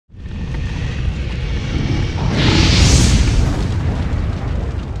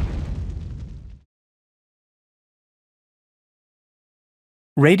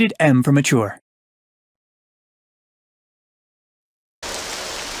Rated M for mature.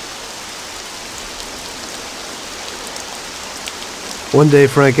 One day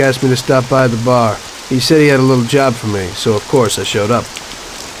Frank asked me to stop by the bar. He said he had a little job for me, so of course I showed up.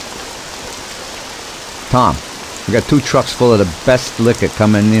 Tom, we got 2 trucks full of the best liquor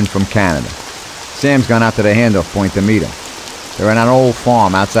coming in from Canada. Sam's gone out to the handoff point to meet them. They're in an old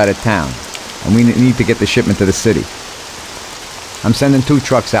farm outside of town, and we need to get the shipment to the city. I'm sending 2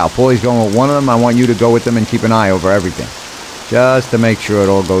 trucks out. Paulie's going with one of them. I want you to go with them and keep an eye over everything, just to make sure it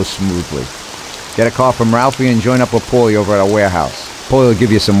all goes smoothly. Get a car from Ralphie and join up with Paulie over at our warehouse. Paulie will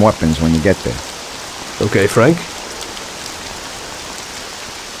give you some weapons when you get there. Okay, Frank.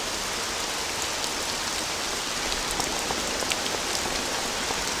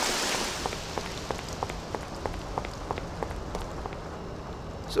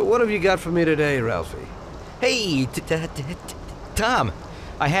 So what have you got for me today, Ralphie? Hey, Tom,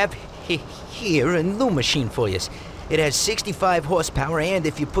 I have here a new machine for you. It has 65 horsepower, and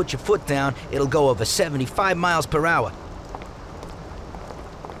if you put your foot down, it'll go over 75 miles per hour.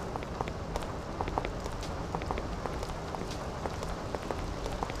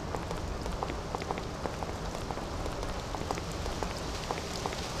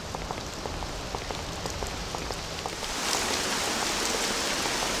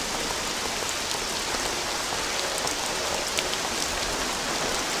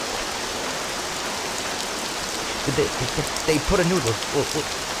 They put a new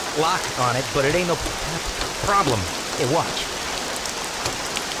lock on it, but it ain't no problem. Hey, watch.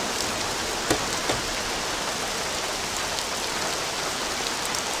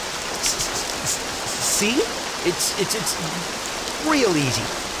 See? It's real easy.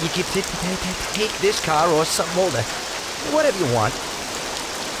 You can take this car or something older, whatever you want.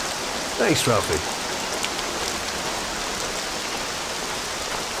 Thanks, Ralphie.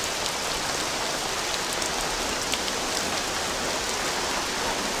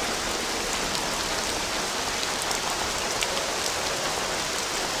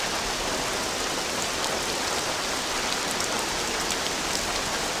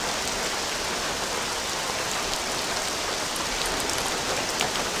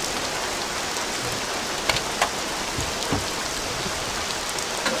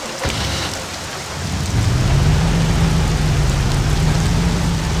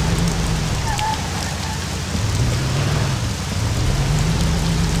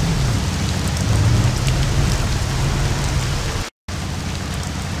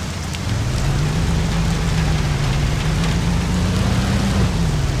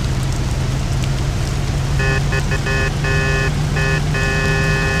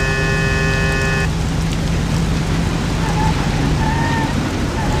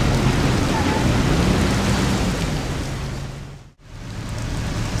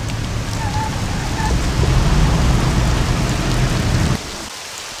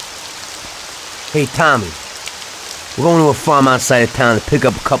 Hey, Tommy. We're going to a farm outside of town to pick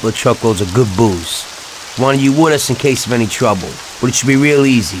up a couple of truckloads of good booze. Wanted you with us in case of any trouble, but it should be real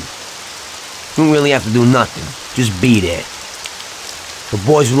easy. You don't really have to do nothing, just be there. The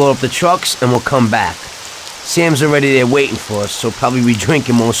boys will load up the trucks and we'll come back. Sam's already there waiting for us, so probably be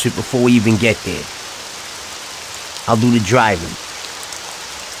drinking most of it before we even get there. I'll do the driving.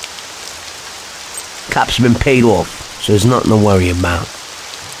 Cops have been paid off, so there's nothing to worry about.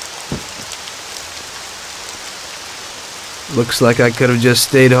 Looks like I could have just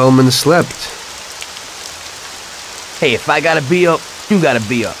stayed home and slept. Hey, if I gotta be up, you gotta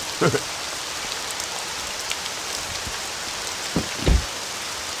be up.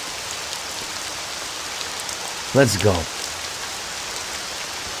 Let's go.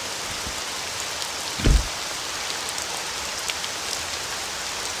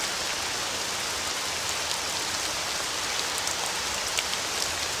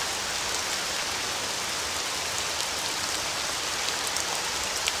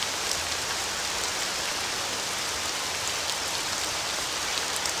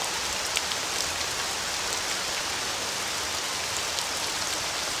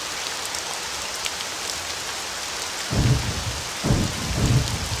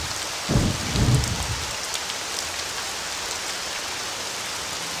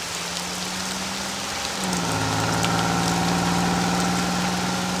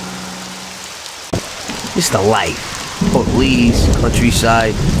 It's the life. Police,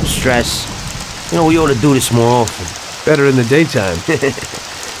 countryside, stress. You know, we ought to do this more often. Better in the daytime.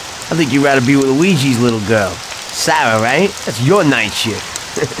 I think you'd rather be with Luigi's little girl. Sarah, right? That's your night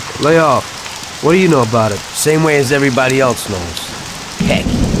shift. Lay off. What do you know about it? Same way as everybody else knows. Heck,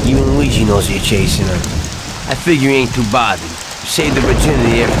 even Luigi knows you're chasing her. I figure you ain't too bothered. You saved her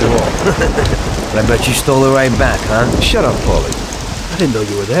virginity after all. But I bet you stole her right back, huh? Shut up, Paulie. I didn't know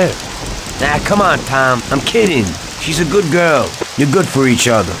you were there. Nah, come on, Tom. I'm kidding. She's a good girl. You're good for each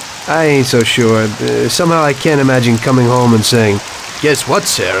other. I ain't so sure. Somehow I can't imagine coming home and saying, "Guess what,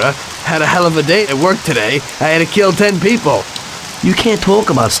 Sarah? Had a hell of a day at work today. I had to kill 10 people." You can't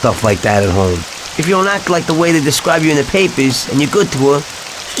talk about stuff like that at home. If you don't act like the way they describe you in the papers and you're good to her,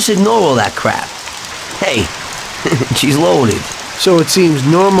 just ignore all that crap. Hey, she's loaded. So it seems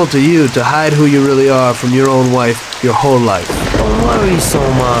normal to you to hide who you really are from your own wife your whole life. Don't worry so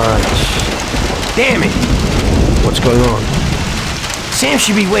much. Damn it! What's going on? Sam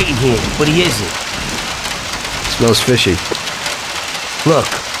should be waiting here, but he isn't. Smells fishy. Look,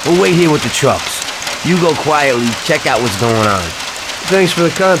 we'll wait here with the trucks. You go quietly, check out what's going on. Thanks for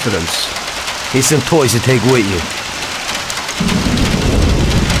the confidence. Here's some toys to take with you.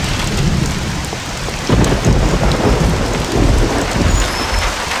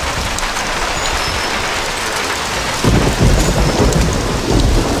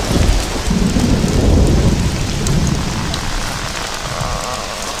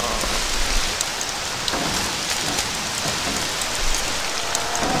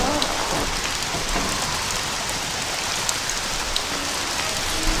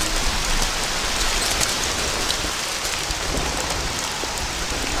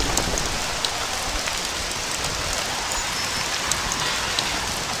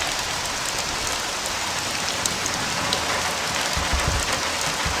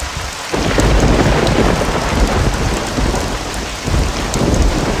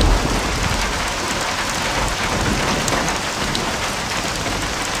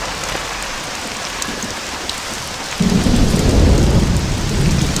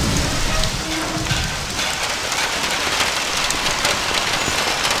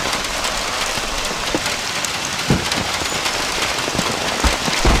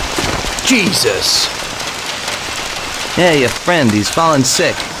 Jesus! Yeah, your friend, he's fallen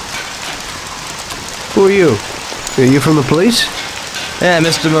sick. Who are you? Are you from the police? Yeah,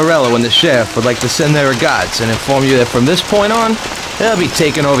 Mr. Morello and the sheriff would like to send their regards and inform you that from this point on, they'll be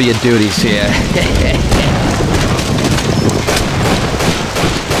taking over your duties here.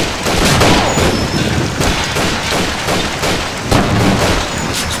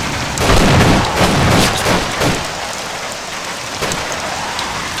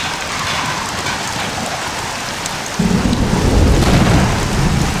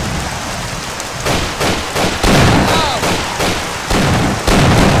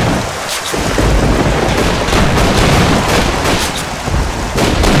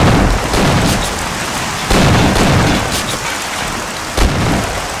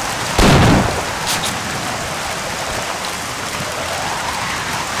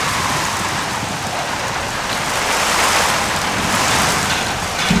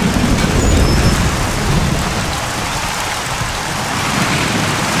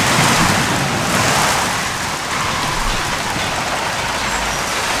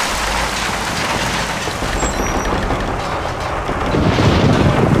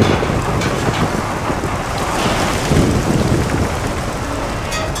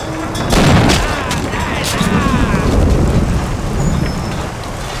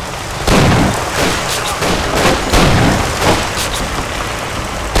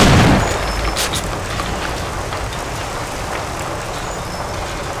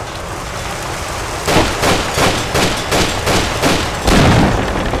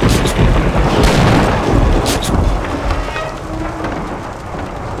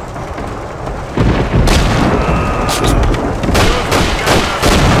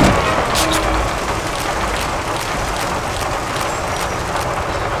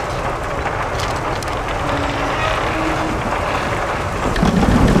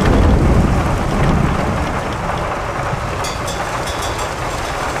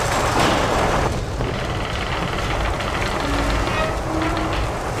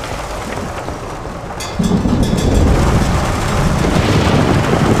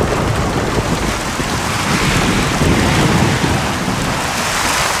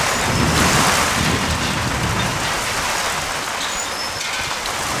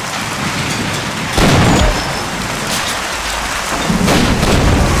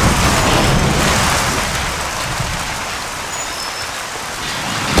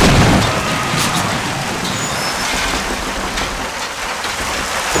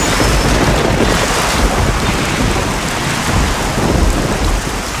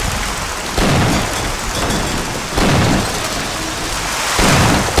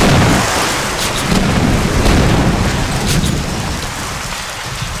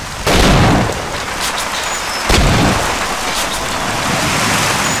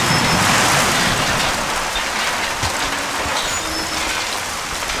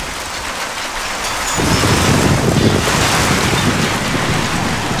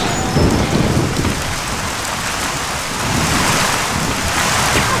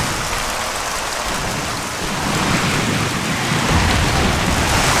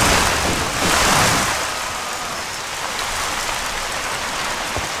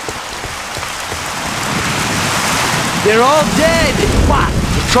 They're all dead! What?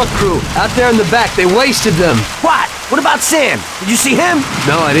 The truck crew, out there in the back, they wasted them. What? What about Sam? Did you see him?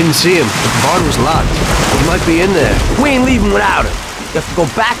 No, I didn't see him. The barn was locked. He might be in there. We ain't leaving without him. You have to go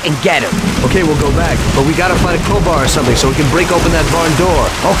back and get him. Okay, we'll go back, but we gotta find a crowbar or something so we can break open that barn door.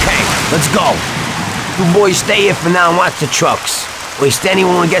 Okay, let's go. You boys stay here for now and watch the trucks. Waste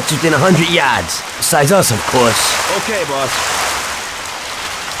anyone who gets within 100 yards. Besides us, of course. Okay, boss.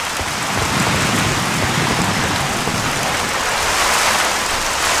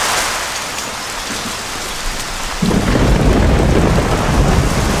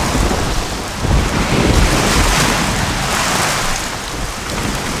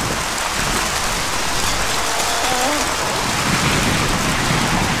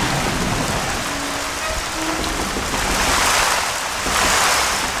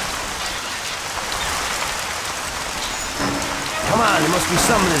 Come on, there must be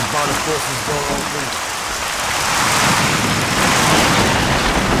some of this barn of forces going open.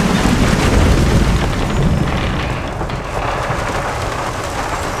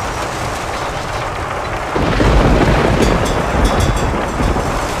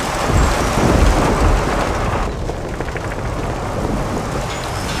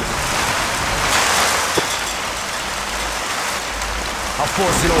 I'll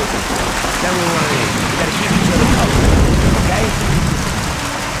force it open. Then we'll run in. We gotta keep each other covered, okay?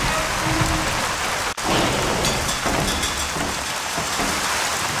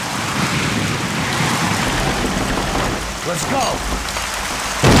 Let's go!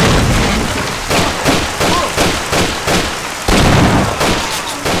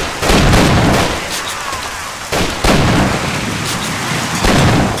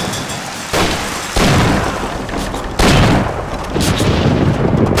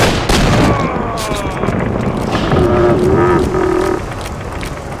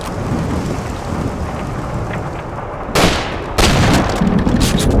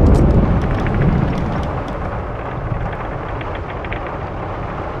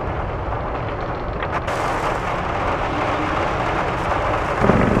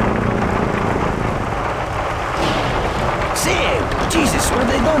 Jesus, what have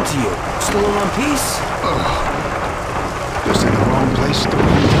they done to you? Still in one piece? Just in the wrong place at the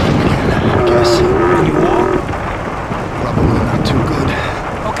wrong time again, I guess. Can you walk? Probably not too good.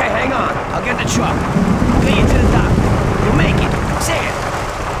 Okay, hang on. I'll get the truck. I'll get you to the dock. You'll make it. Sam!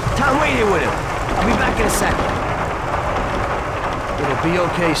 Tom, wait here with him. I'll be back in a second. It'll be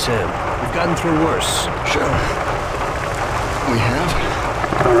okay, Sam. We've gotten through worse. Sure. We have.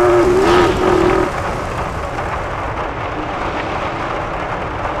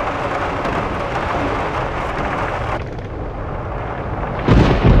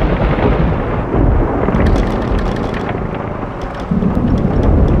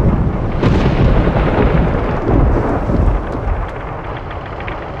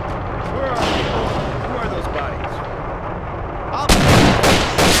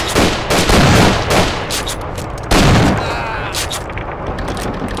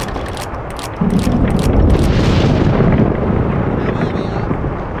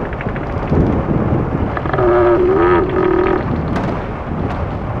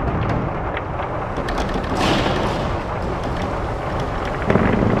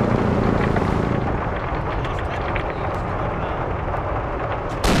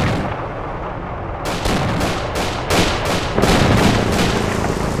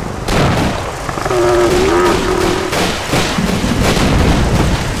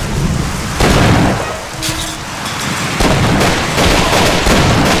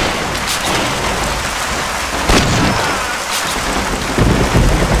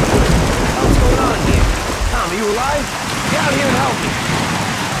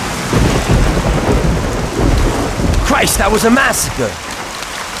 Christ, that was a massacre!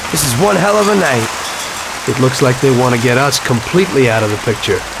 This is one hell of a night. It looks like they want to get us completely out of the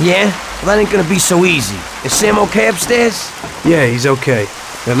picture. Yeah? Well, that ain't gonna be so easy. Is Sam okay upstairs? Yeah, he's okay.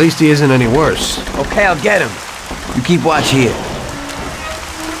 At least he isn't any worse. Okay, I'll get him. You keep watch here.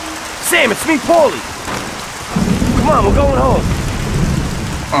 Sam, it's me, Paulie! Come on, we're going home.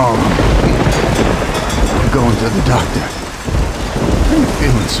 Oh. We're going to the doctor. I ain't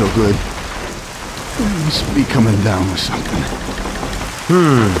feeling so good. You must be coming down with something.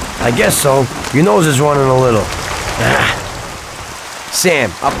 I guess so. Your nose is running a little. Sam,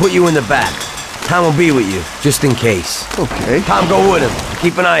 I'll put you in the back. Tom will be with you, just in case. Okay. Tom, go with him.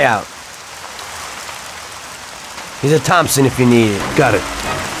 Keep an eye out. Here's a Thompson if you need it. Got it.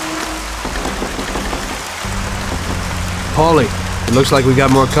 Paulie, it looks like we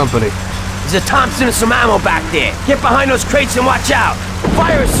got more company. There's a Thompson and some ammo back there. Get behind those crates and watch out.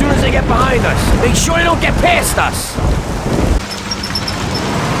 Fire as soon as they get behind us. Make sure they don't get past us.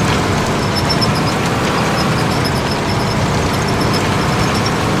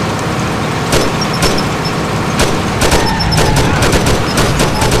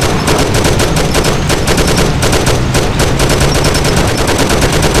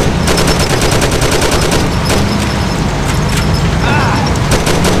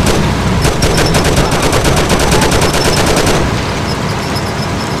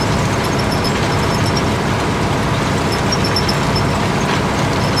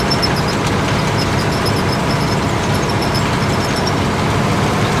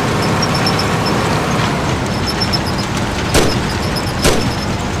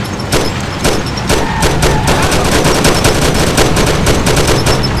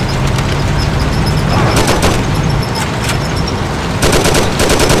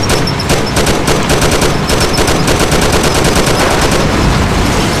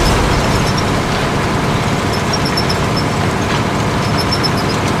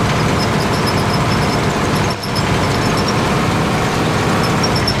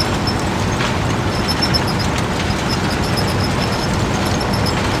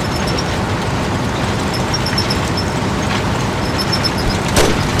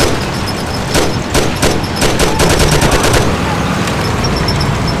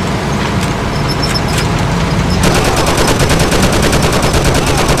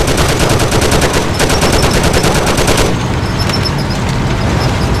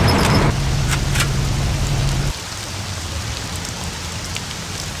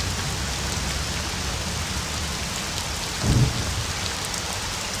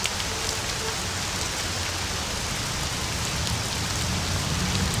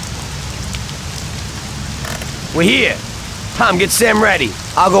 We're here. Tom, get Sam ready.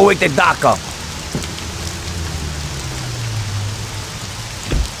 I'll go wake the doc up.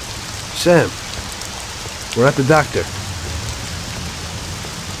 Sam, we're at the doctor.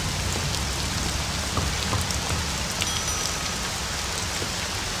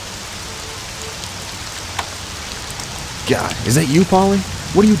 God, is that you, Paulie?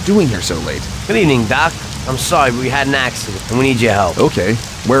 What are you doing here so late? Good evening, Doc. I'm sorry, but we had an accident, and we need your help. Okay,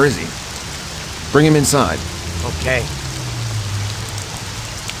 where is he? Bring him inside. Okay.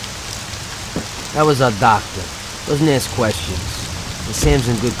 That was our doctor. Doesn't ask questions. And Sam's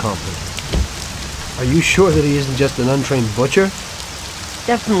in good company. Are you sure that he isn't just an untrained butcher?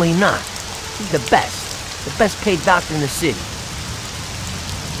 Definitely not. He's the best. The best paid doctor in the city.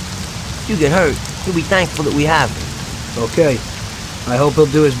 If you get hurt, he'll be thankful that we have him. Okay. I hope he'll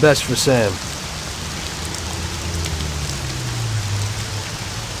do his best for Sam.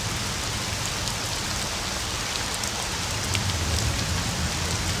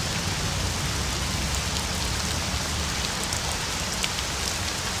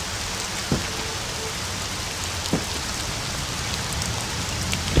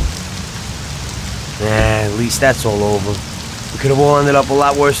 At least that's all over. We could have all ended up a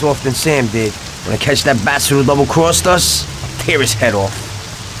lot worse off than Sam did. When I catch that bastard who double-crossed us, I'll tear his head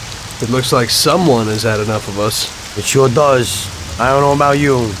off. It looks like someone has had enough of us. It sure does. I don't know about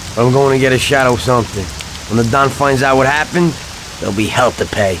you, but I'm going to get a shot of something. When the Don finds out what happened, there'll be hell to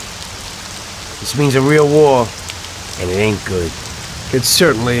pay. This means a real war, and it ain't good. It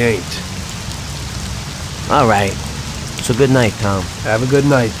certainly ain't. All right. So good night, Tom. Have a good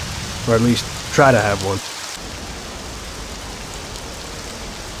night. Or at least try to have one.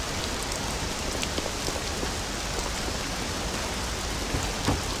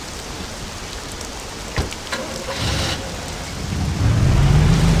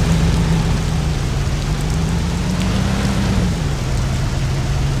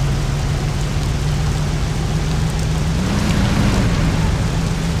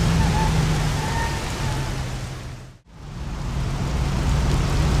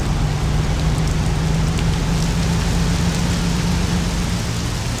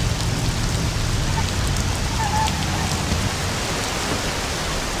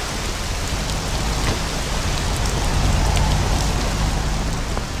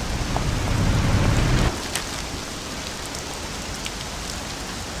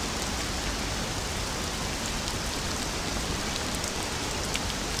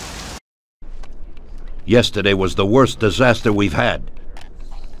 Yesterday was the worst disaster we've had.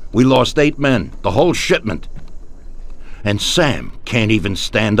 We lost 8 men, the whole shipment. And Sam can't even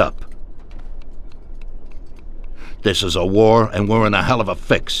stand up. This is a war, and we're in a hell of a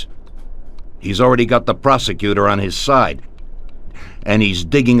fix. He's already got the prosecutor on his side, and he's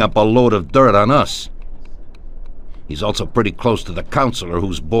digging up a load of dirt on us. He's also pretty close to the counselor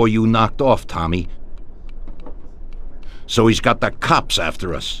whose boy you knocked off, Tommy. so he's got the cops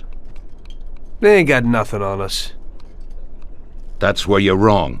after us. They ain't got nothing on us. That's where you're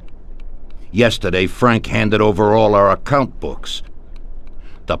wrong. Yesterday, Frank handed over all our account books.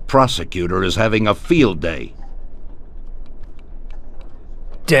 The prosecutor is having a field day.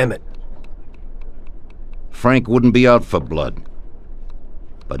 Damn it. Frank wouldn't be out for blood.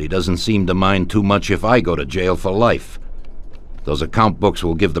 But he doesn't seem to mind too much if I go to jail for life. Those account books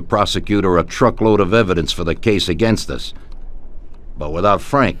will give the prosecutor a truckload of evidence for the case against us. But without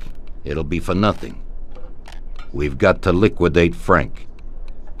Frank, it'll be for nothing. We've got to liquidate Frank.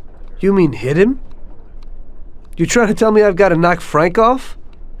 You mean hit him? You trying to tell me I've got to knock Frank off?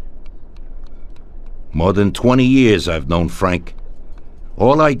 More than 20 years I've known Frank.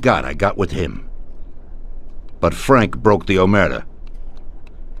 All I got with him. But Frank broke the omerta.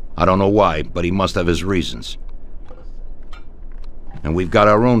 I don't know why, but he must have his reasons. And we've got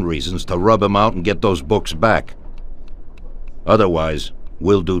our own reasons to rub him out and get those books back. Otherwise,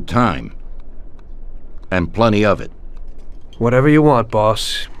 we'll do time. And plenty of it. Whatever you want,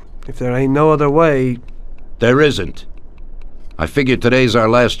 boss. If there ain't no other way... There isn't. I figure today's our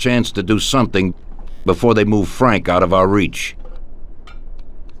last chance to do something before they move Frank out of our reach.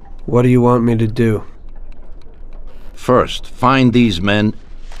 What do you want me to do? First, find these men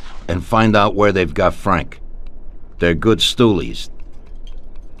and find out where they've got Frank. They're good stoolies.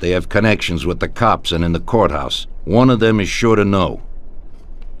 They have connections with the cops and in the courthouse. One of them is sure to know.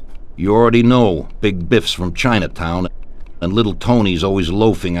 You already know Big Biff's from Chinatown, and Little Tony's always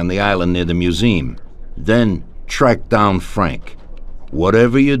loafing on the island near the museum. Then track down Frank.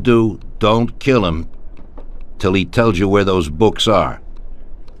 Whatever you do, don't kill him till he tells you where those books are.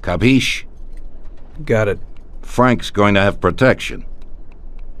 Capiche? Got it. Frank's going to have protection.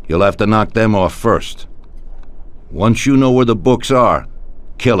 You'll have to knock them off first. Once you know where the books are,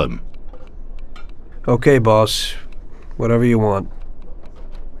 kill him. Okay, boss. Whatever you want.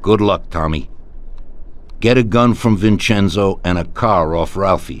 Good luck, Tommy. Get a gun from Vincenzo and a car off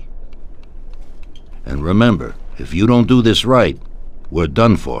Ralphie. And remember, if you don't do this right, we're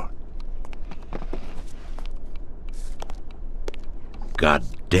done for. God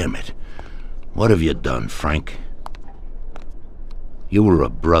damn it. What have you done, Frank? You were a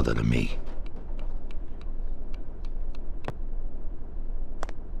brother to me.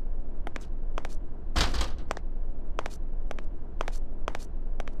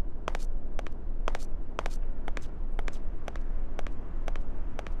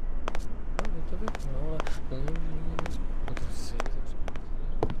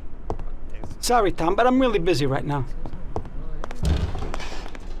 Sorry, Tom, but I'm really busy right now.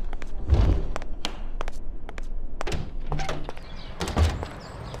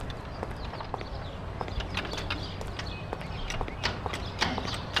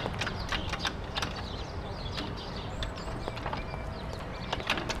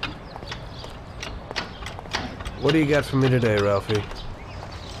 What do you got for me today, Ralphie?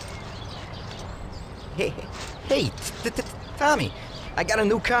 Hey, Tommy, I got a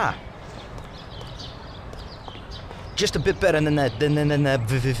new car. Just a bit better than the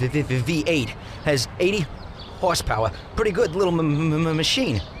V8. Has 80 horsepower. Pretty good little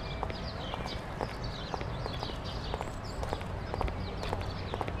machine.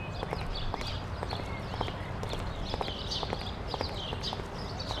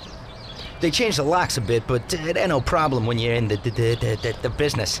 They changed the locks a bit, but it ain't no problem when you're in the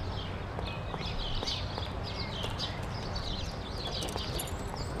business.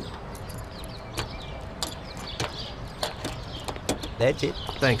 That's it.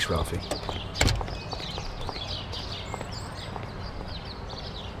 Thanks, Ralphie.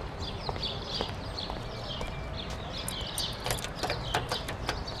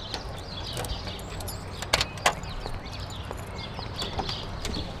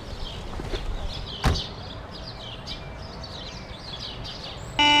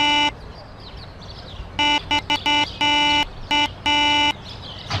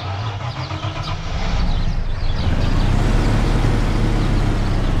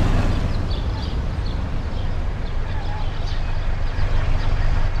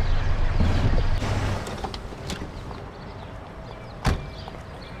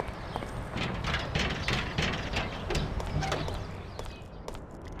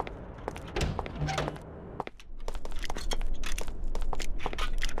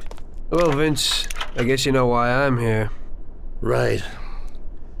 Well, Vince, I guess you know why I'm here. Right.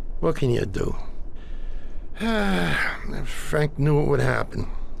 What can you do? If Frank knew what would happen.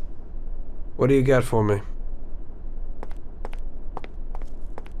 What do you got for me?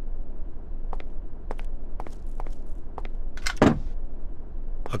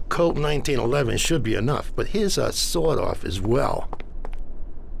 A Colt 1911 should be enough, but here's a sawed-off as well.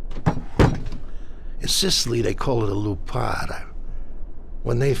 In Sicily, they call it a lupara.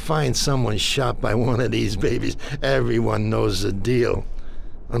 When they find someone shot by one of these babies, everyone knows the deal.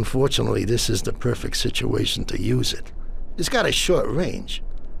 Unfortunately, this is the perfect situation to use it. It's got a short range,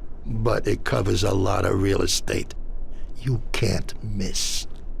 but it covers a lot of real estate. You can't miss.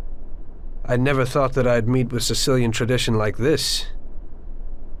 I never thought that I'd meet with Sicilian tradition like this.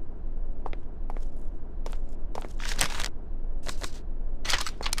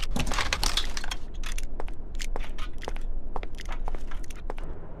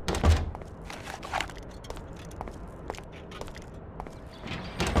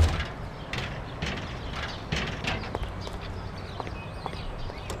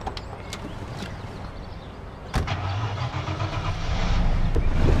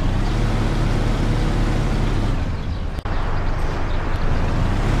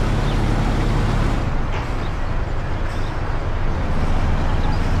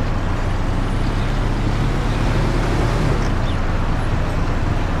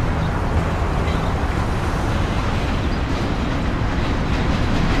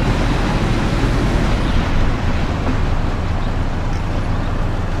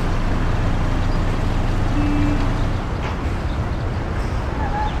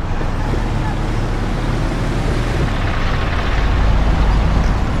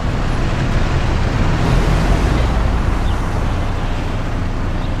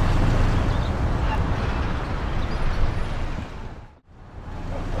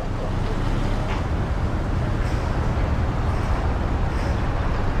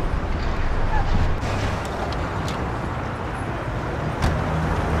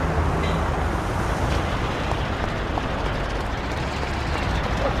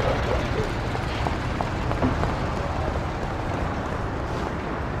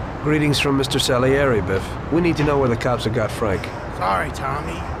 Greetings from Mr. Salieri, Biff. We need to know where the cops have got Frank. Sorry,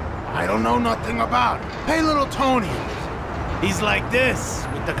 Tommy. I don't know nothing about it. Hey, little Tony. He's like this,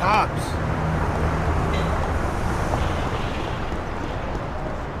 with the cops.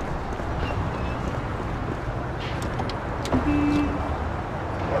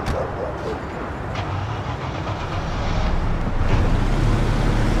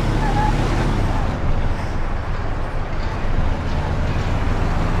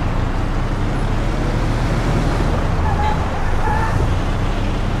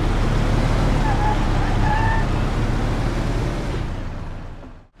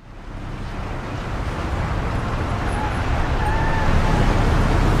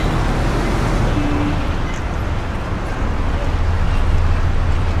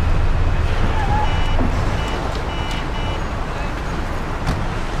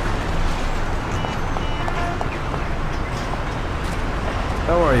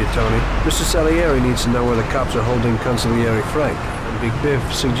 How are you, Tony? Mr. Salieri needs to know where the cops are holding Consigliere Frank. And Big Biff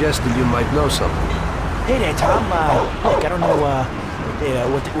suggested you might know something. Hey there, Tom. Look, I don't know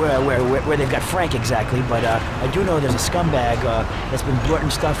where they've got Frank exactly, but I do know there's a scumbag that's been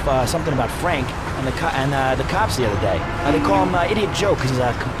blurting stuff, something about Frank and the cops the other day. They call him Idiot Joe because he's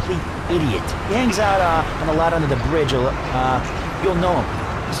a complete idiot. He hangs out on a lot under the bridge. You'll know him.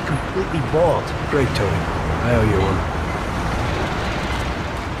 He's completely bald. Great, Tony. I owe you one.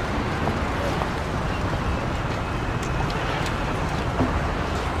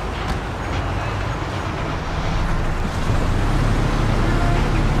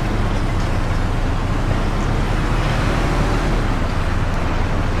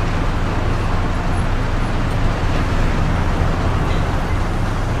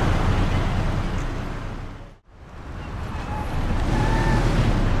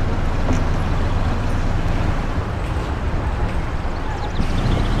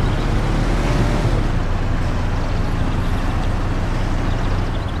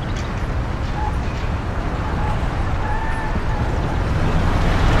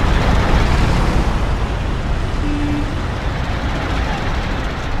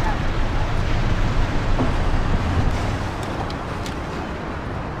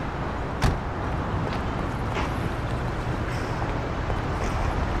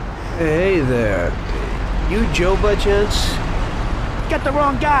 Hey there. You Joe by chance? Got the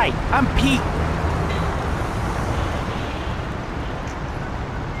wrong guy. I'm Pete.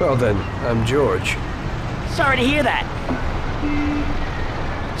 Well then, I'm George. Sorry to hear that.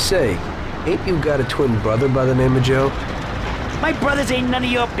 Say, ain't you got a twin brother by the name of Joe? My brothers ain't none of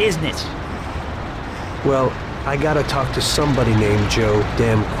your business. Well, I gotta talk to somebody named Joe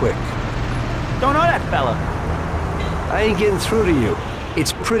damn quick. Don't know that fella. I ain't getting through to you.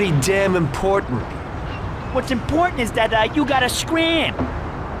 It's pretty damn important. What's important is that you gotta scram.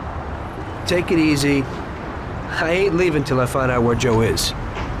 take it easy. I ain't leaving till I find out where Joe is.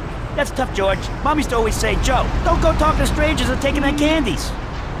 That's tough, George. Mom used to always say, Joe, don't go talking to strangers or taking their candies.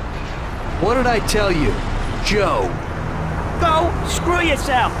 What did I tell you? Joe. Go screw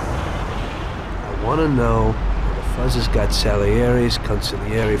yourself. I want to know where the fuzzers got Salieris,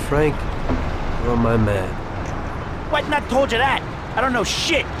 Consigliere Frank. You're my man. What? Not told you that. I don't know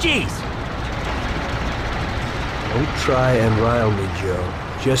shit. Jeez. Don't try and rile me, Joe.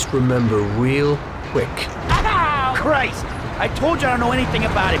 Just remember real quick. Ow! Christ! I told you I don't know anything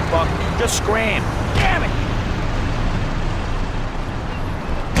about it, Buck. Just scram. Damn it!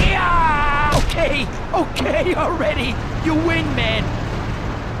 Yeah! Okay already. You win, man.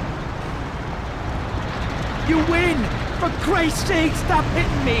 You win. For Christ's sake, stop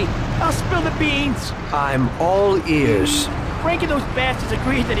hitting me. I'll spill the beans. I'm all ears. Frank and those bastards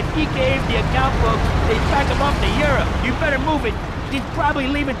agreed that if he gave the account books, they'd pack him off to Europe. You better move it. He's probably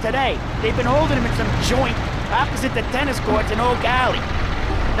leaving today. They've been holding him in some joint opposite the tennis courts in Oak Alley.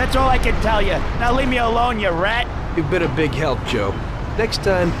 That's all I can tell you. Now leave me alone, you rat. You've been a big help, Joe. Next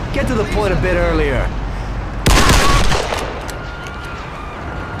time, get to the point a bit earlier.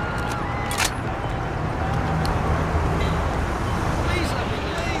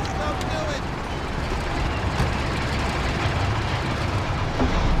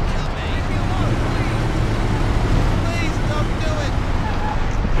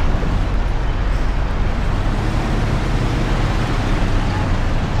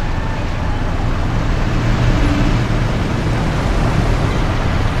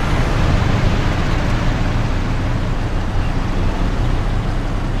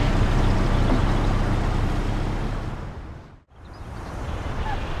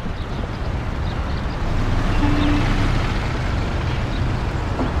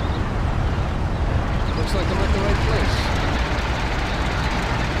 Looks like I'm at the right place.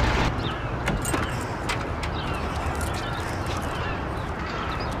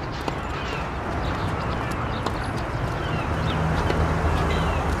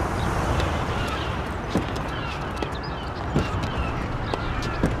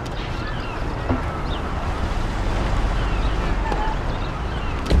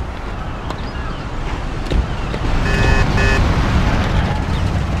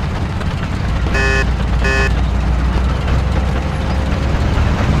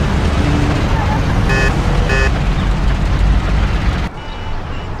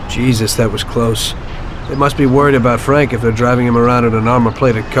 Jesus, that was close. They must be worried about Frank if they're driving him around in an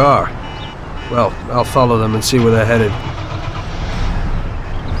armor-plated car. Well, I'll follow them and see where they're headed.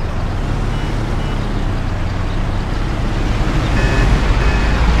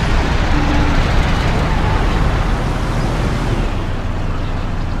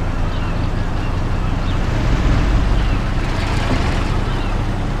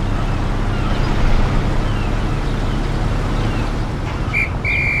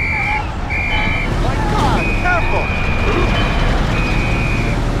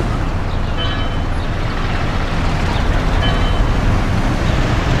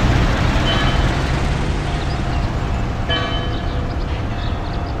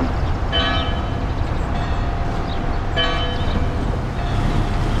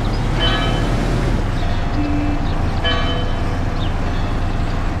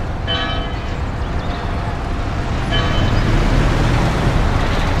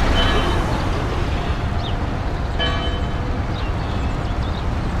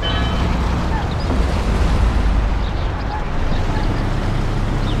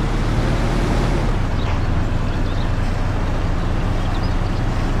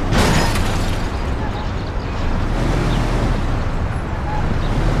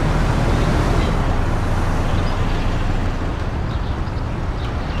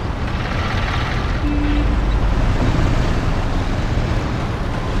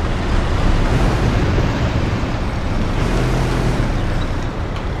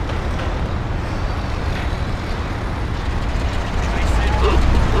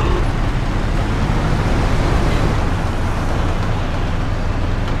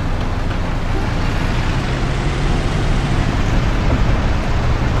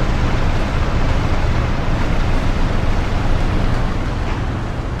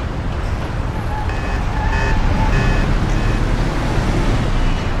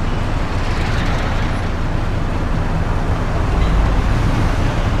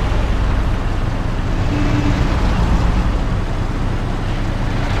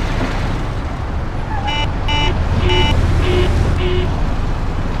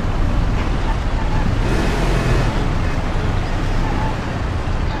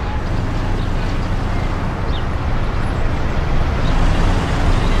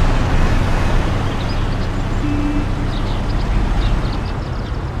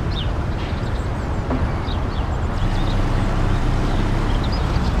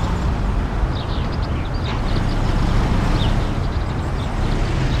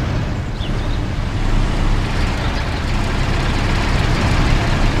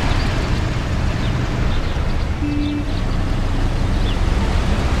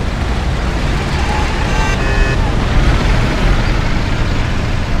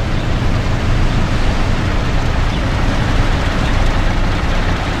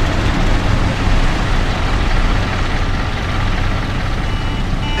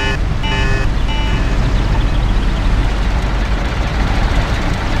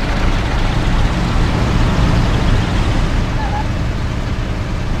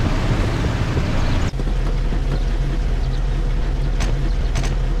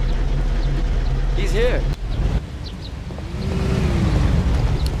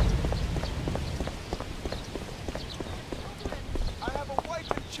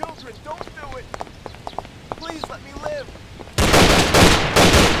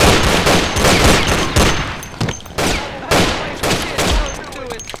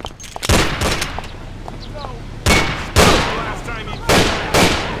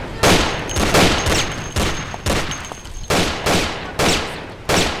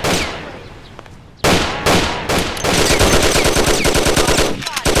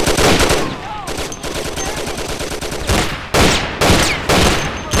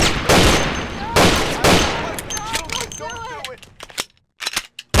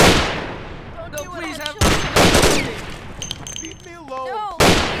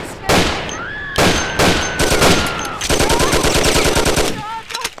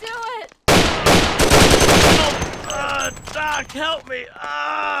 Doc, help me!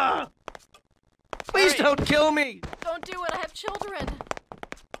 Ah! Please don't kill me! Don't do it, I have children.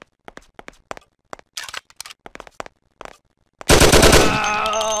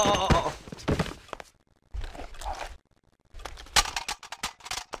 Oh.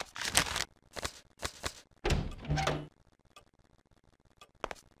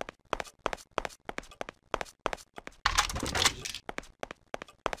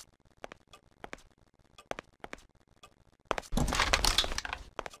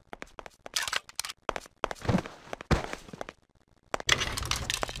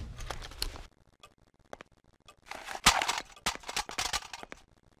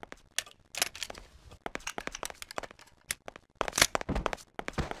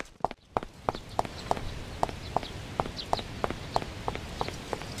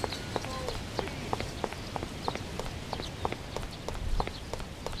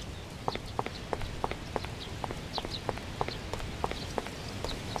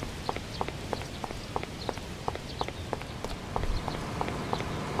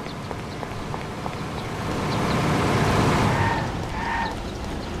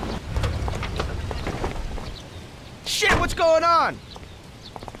 Shit, what's going on?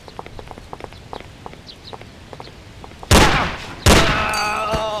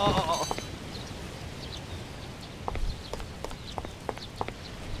 Ow.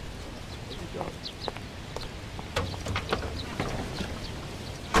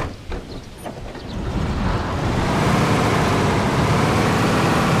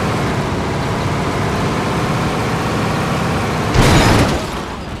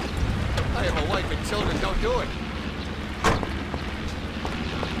 I have a wife and children, don't do it.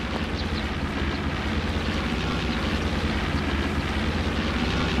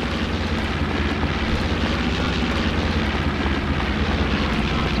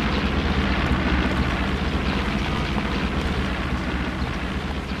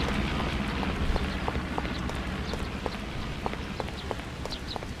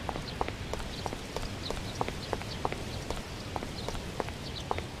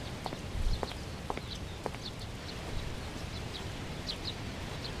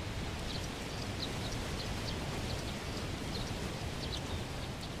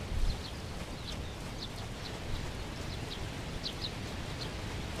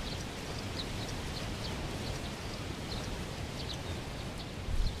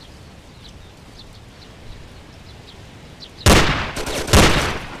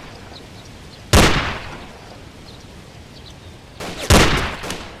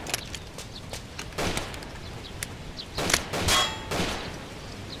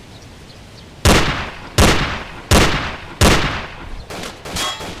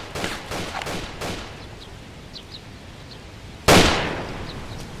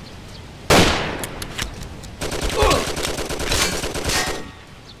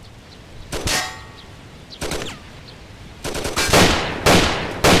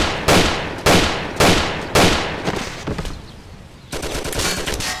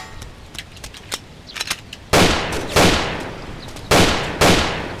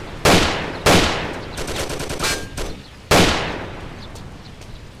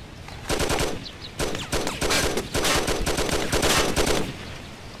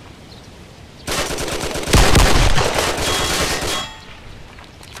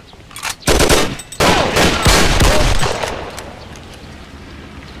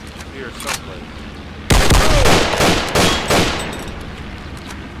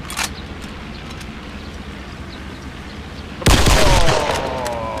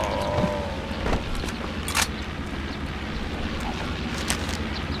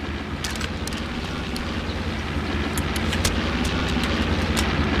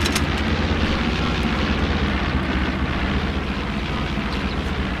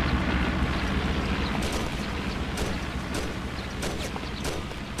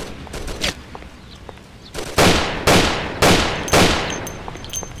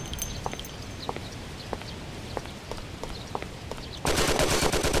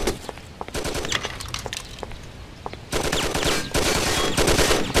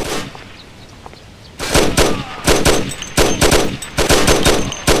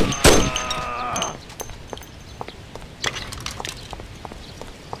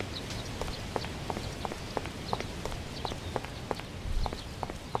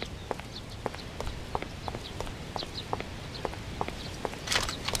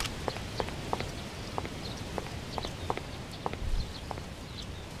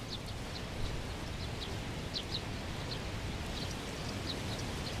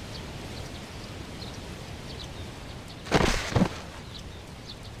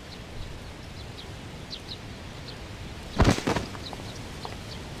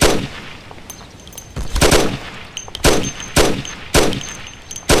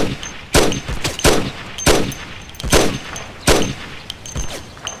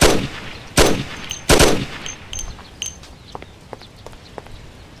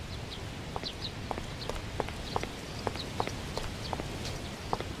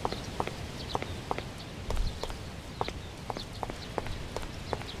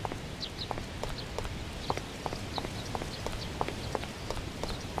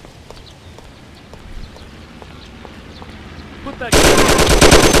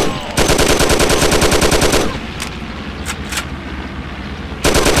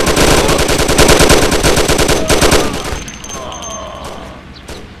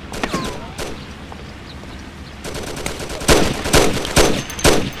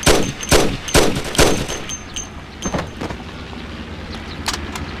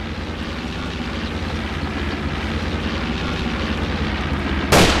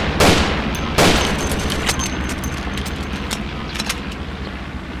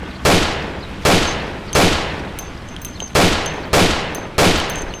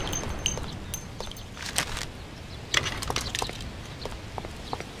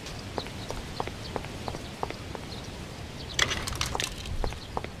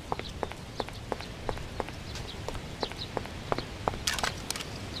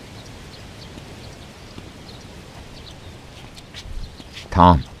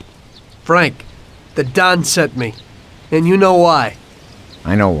 Tom. Frank, the Don sent me. And you know why.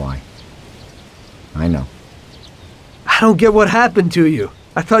 I know why. I know. I don't get what happened to you.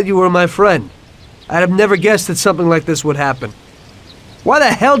 I thought you were my friend. I'd have never guessed that something like this would happen. Why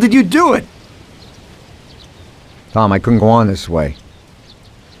the hell did you do it? Tom, I couldn't go on this way.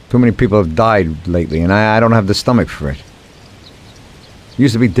 Too many people have died lately, and I don't have the stomach for it. It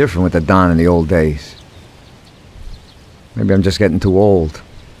used to be different with the Don in the old days. Maybe I'm just getting too old.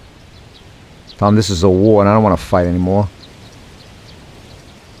 Tom, this is a war, and I don't want to fight anymore.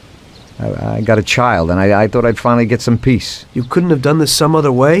 I got a child, and I thought I'd finally get some peace. You couldn't have done this some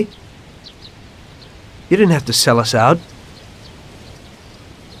other way? You didn't have to sell us out.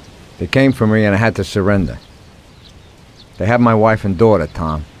 They came for me, and I had to surrender. They have my wife and daughter,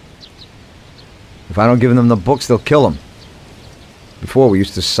 Tom. If I don't give them the books, they'll kill them. Before, we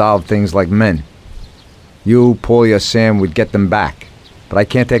used to solve things like men. You, Paulie, or Sam would get them back. But I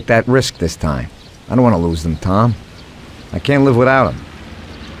can't take that risk this time. I don't want to lose them, Tom. I can't live without them.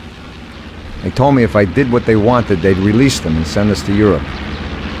 They told me if I did what they wanted, they'd release them and send us to Europe.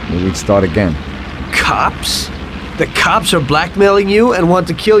 Maybe we'd start again. Cops? The cops are blackmailing you and want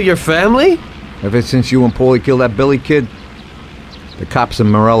to kill your family? Ever since you and Paulie killed that Billy kid, the cops in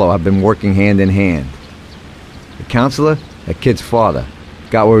Morello have been working hand in hand. The counselor, that kid's father,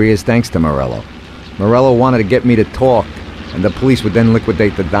 got where he is thanks to Morello. Morello wanted to get me to talk, and the police would then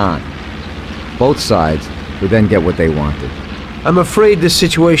liquidate the Don. Both sides would then get what they wanted. I'm afraid this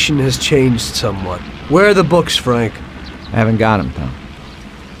situation has changed somewhat. Where are the books, Frank? I haven't got them, Tom.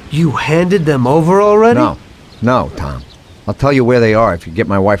 You handed them over already? No, Tom. I'll tell you where they are if you get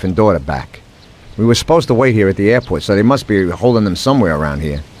my wife and daughter back. We were supposed to wait here at the airport, so they must be holding them somewhere around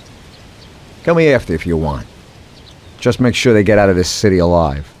here. Come me after if you want. Just make sure they get out of this city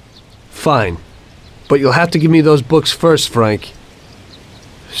alive. Fine. But you'll have to give me those books first, Frank.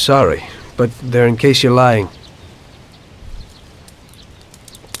 Sorry, but they're in case you're lying.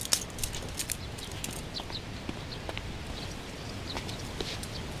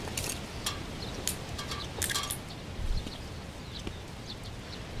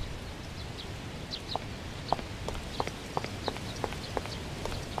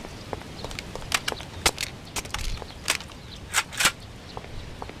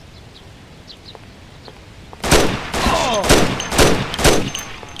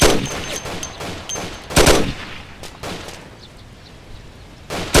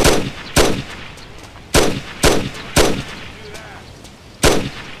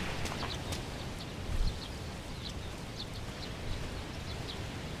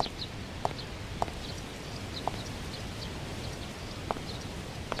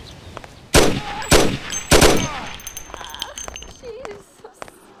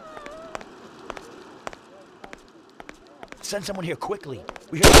 Send someone here quickly.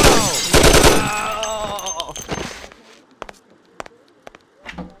 We hear. Oh!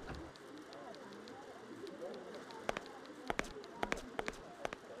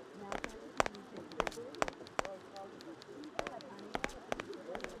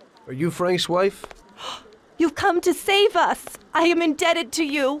 Are you Frank's wife? You've come to save us. I am indebted to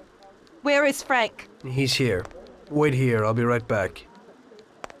you. Where is Frank? He's here. Wait here. I'll be right back.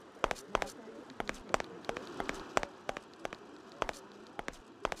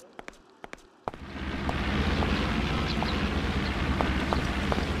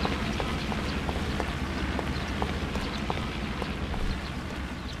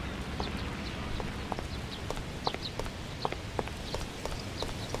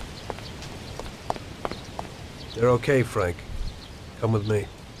 They're okay, Frank. Come with me.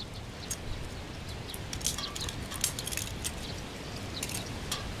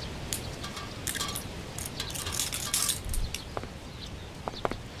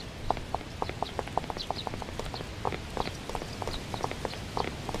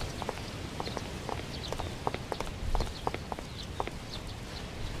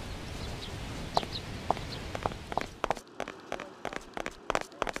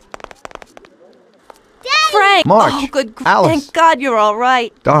 Frank! Marge! Oh, good. Alice! Thank God you're all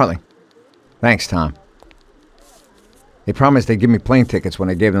right. Darling. Thanks, Tom. They promised they'd give me plane tickets when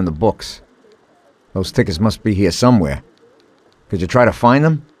I gave them the books. Those tickets must be here somewhere. Could you try to find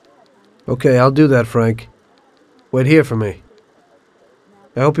them? Okay, I'll do that, Frank. Wait here for me.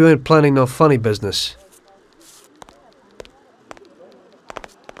 I hope you ain't planning no funny business.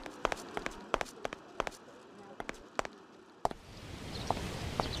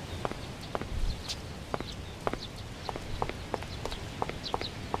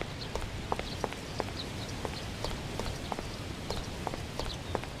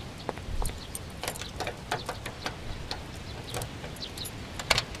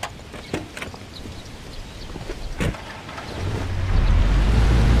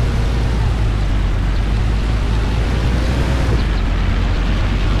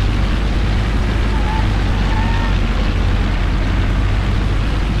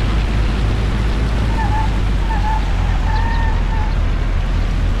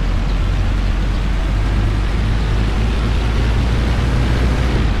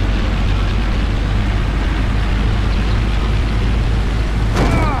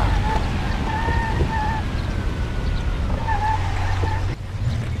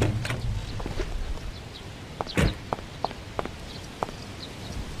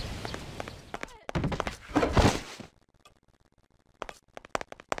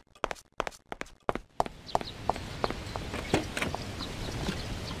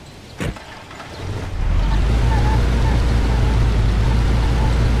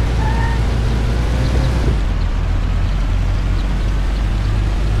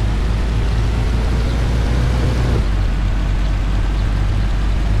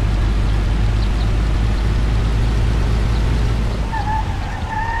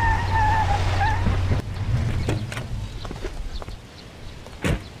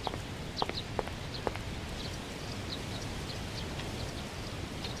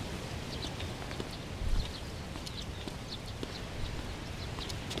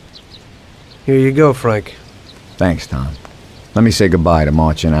 Here you go, Frank. Thanks, Tom. Let me say goodbye to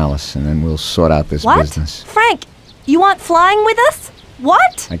March and Alice, and then we'll sort out this business. Frank, you want flying with us?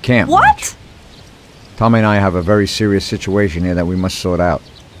 What? I can't, What? Marge. Tommy and I have a very serious situation here that we must sort out.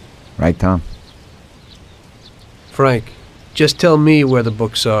 Right, Tom? Frank, just tell me where the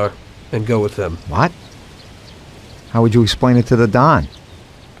books are, and go with them. What? How would you explain it to the Don?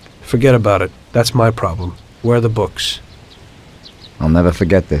 Forget about it. That's my problem. Where are the books? I'll never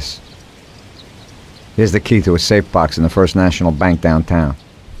forget this. Here's the key to a safe box in the First National Bank downtown.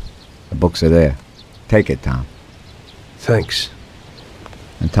 The books are there. Take it, Tom. Thanks.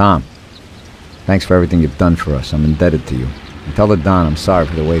 And Tom, thanks for everything you've done for us. I'm indebted to you. And tell the Don I'm sorry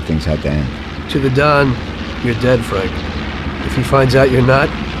for the way things had to end. To the Don, you're dead, Frank. If he finds out you're not,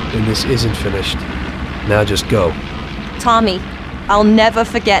 then this isn't finished. Now just go. Tommy, I'll never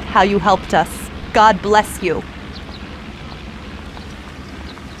forget how you helped us. God bless you.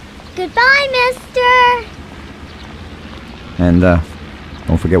 Goodbye, mister! And,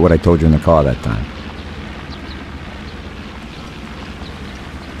 don't forget what I told you in the car that time.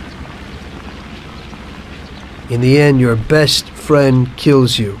 In the end, your best friend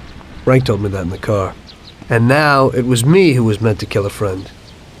kills you. Frank told me that in the car. And now, it was me who was meant to kill a friend.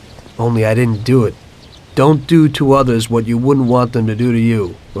 Only I didn't do it. Don't do to others what you wouldn't want them to do to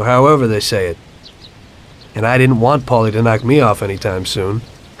you, or however they say it. And I didn't want Paulie to knock me off anytime soon.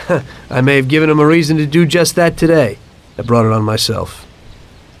 I may have given him a reason to do just that today. I brought it on myself.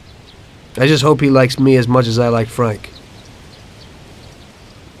 I just hope he likes me as much as I like Frank.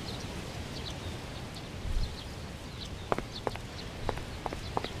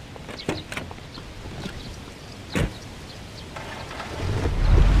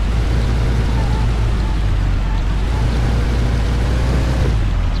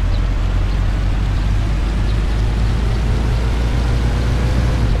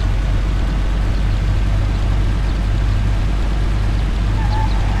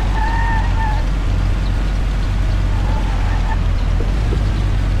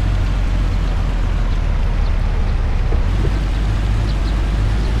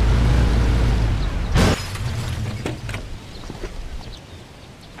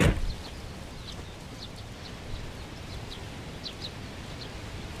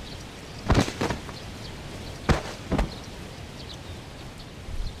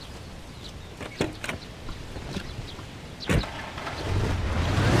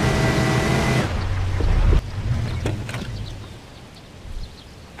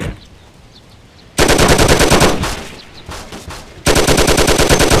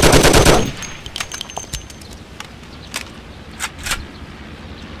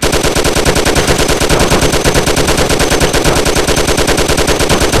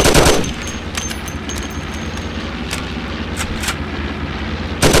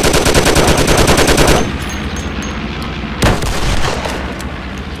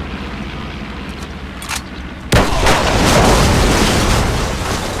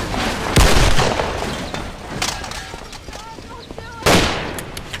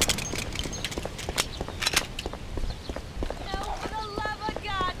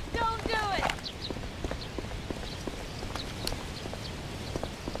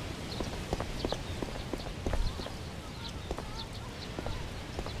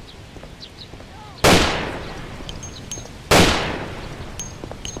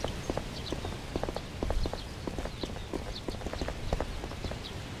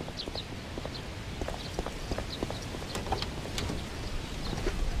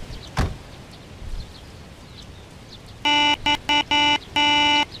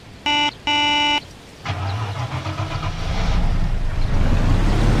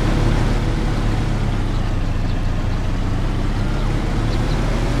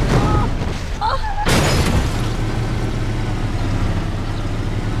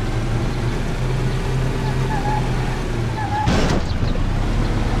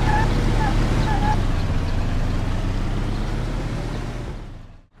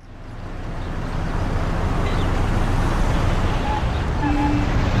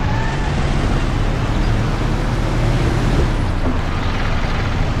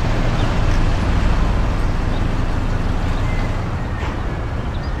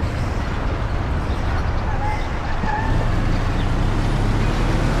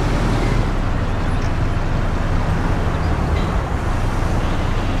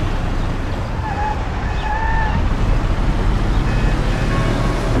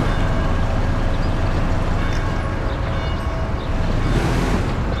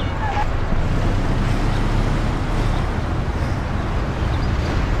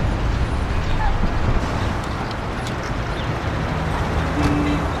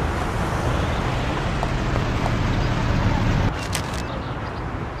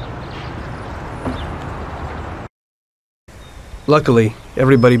 Luckily,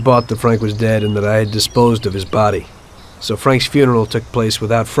 everybody bought that Frank was dead and that I had disposed of his body. So Frank's funeral took place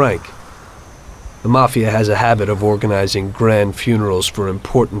without Frank. The Mafia has a habit of organizing grand funerals for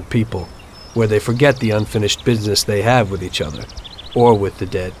important people, where they forget the unfinished business they have with each other, or with the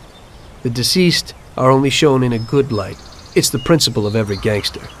dead. The deceased are only shown in a good light. It's the principle of every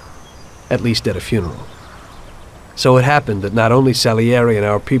gangster, at least at a funeral. So it happened that not only Salieri and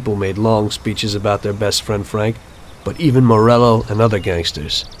our people made long speeches about their best friend Frank, but even Morello and other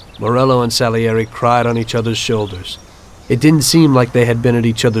gangsters. Morello and Salieri cried on each other's shoulders. It didn't seem like they had been at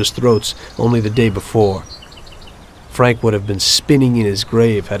each other's throats only the day before. Frank would have been spinning in his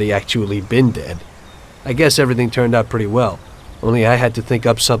grave had he actually been dead. I guess everything turned out pretty well, only I had to think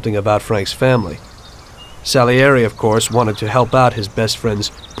up something about Frank's family. Salieri, of course, wanted to help out his best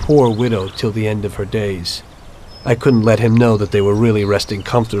friend's poor widow till the end of her days. I couldn't let him know that they were really resting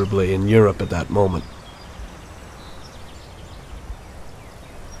comfortably in Europe at that moment.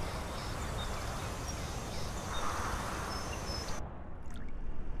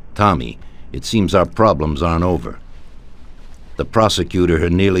 Tommy, it seems our problems aren't over. The prosecutor who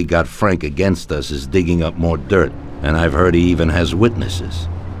nearly got Frank against us is digging up more dirt, and I've heard he even has witnesses.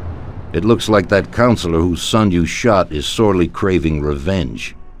 It looks like that counselor whose son you shot is sorely craving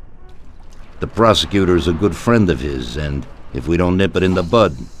revenge. The prosecutor is a good friend of his, and if we don't nip it in the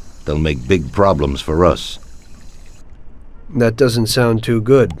bud, they'll make big problems for us. That doesn't sound too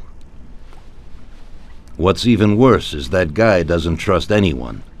good. What's even worse is that guy doesn't trust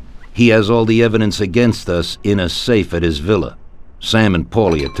anyone. He has all the evidence against us in a safe at his villa. Sam and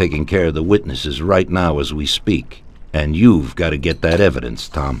Paulie are taking care of the witnesses right now as we speak. And you've got to get that evidence,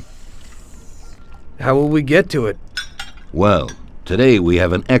 Tom. How will we get to it? Well, today we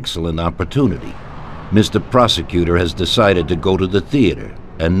have an excellent opportunity. Mr. Prosecutor has decided to go to the theater,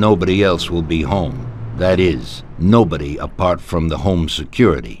 and nobody else will be home. That is, nobody apart from the home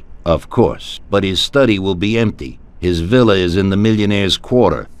security, of course. But his study will be empty. His villa is in the millionaire's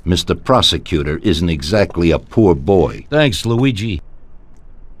quarter. Mr. Prosecutor isn't exactly a poor boy. Thanks, Luigi.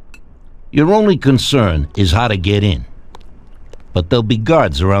 Your only concern is how to get in. But there'll be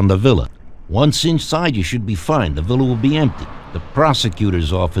guards around the villa. Once inside, you should be fine. The villa will be empty. The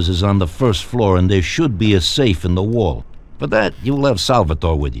prosecutor's office is on the first floor, and there should be a safe in the wall. For that, you will have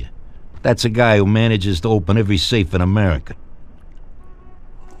Salvatore with you. That's a guy who manages to open every safe in America.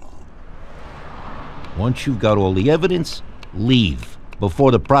 Once you've got all the evidence, leave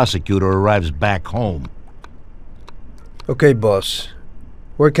before the prosecutor arrives back home. Okay, boss.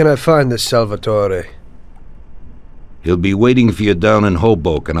 Where can I find this Salvatore? He'll be waiting for you down in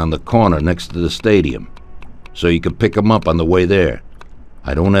Hoboken on the corner next to the stadium, so you can pick him up on the way there.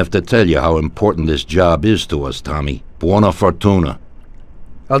 I don't have to tell you how important this job is to us, Tommy. Buona fortuna.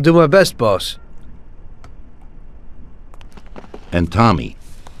 I'll do my best, boss. And Tommy,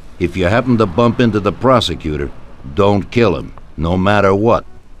 if you happen to bump into the prosecutor, don't kill him, no matter what.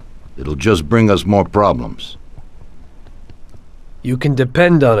 It'll just bring us more problems. You can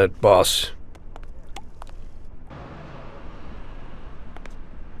depend on it, boss.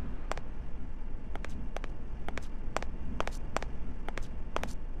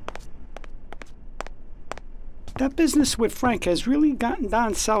 That business with Frank has really gotten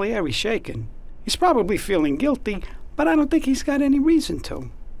Don Salieri shaken. He's probably feeling guilty, but I don't think he's got any reason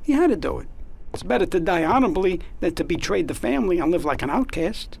to. He had to do it. It's better to die honorably than to betray the family and live like an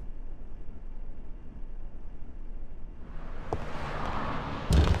outcast.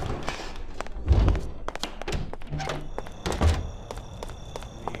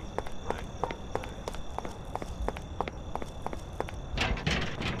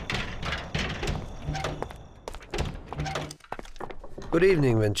 Good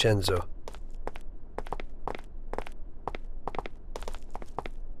evening, Vincenzo.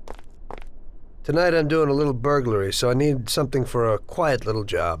 Tonight I'm doing a little burglary, so I need something for a quiet little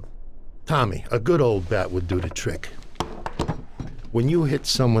job. Tommy, a good old bat would do the trick. When you hit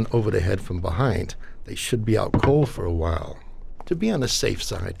someone over the head from behind, they should be out cold for a while. To be on the safe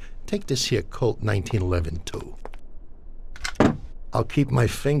side, take this here Colt 1911 too. I'll keep my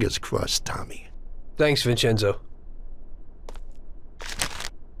fingers crossed, Tommy. Thanks, Vincenzo.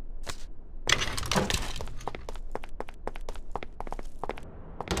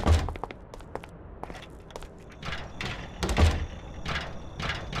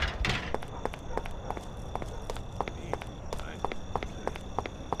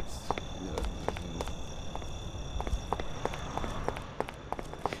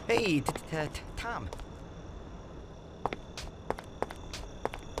 Hey, Tom.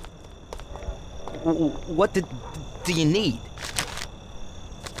 What do you need?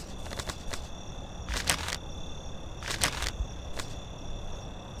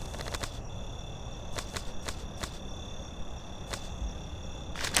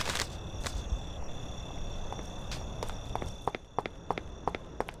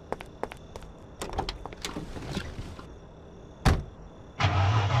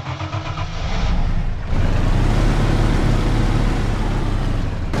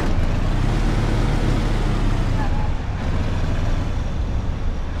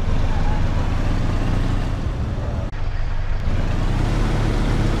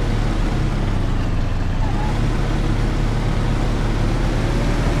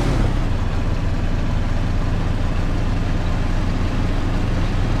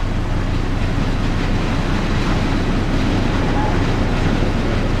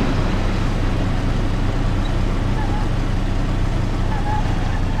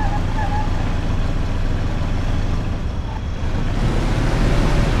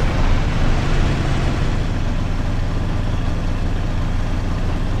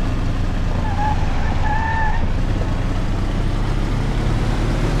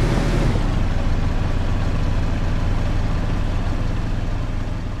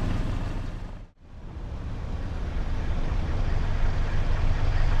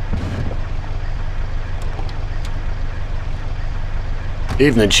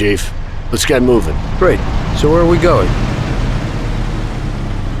 Evening, Chief. Let's get moving. Great. So where are we going?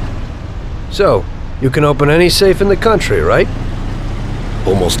 So, you can open any safe in the country, right?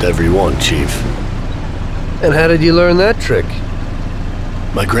 Almost every one, Chief. And how did you learn that trick?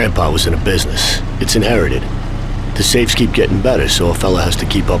 My grandpa was in a business. It's inherited. The safes keep getting better, so a fella has to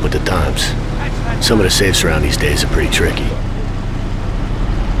keep up with the times. Some of the safes around these days are pretty tricky.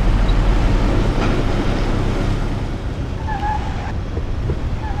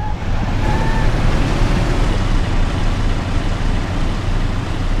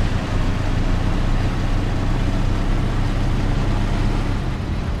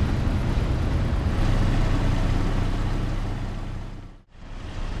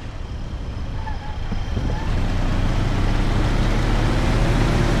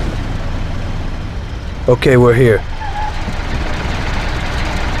 Okay, we're here.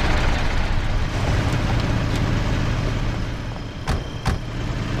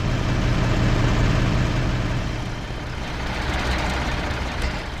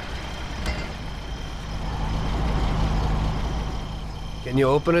 Can you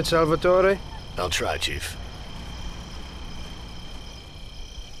open it, Salvatore? I'll try, Chief.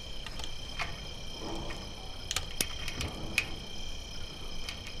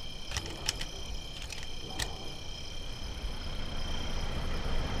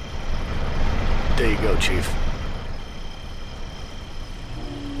 There you go, Chief.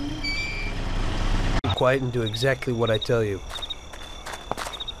 Be quiet and do exactly what I tell you.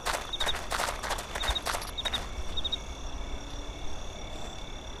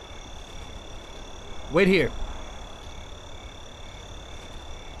 Wait here.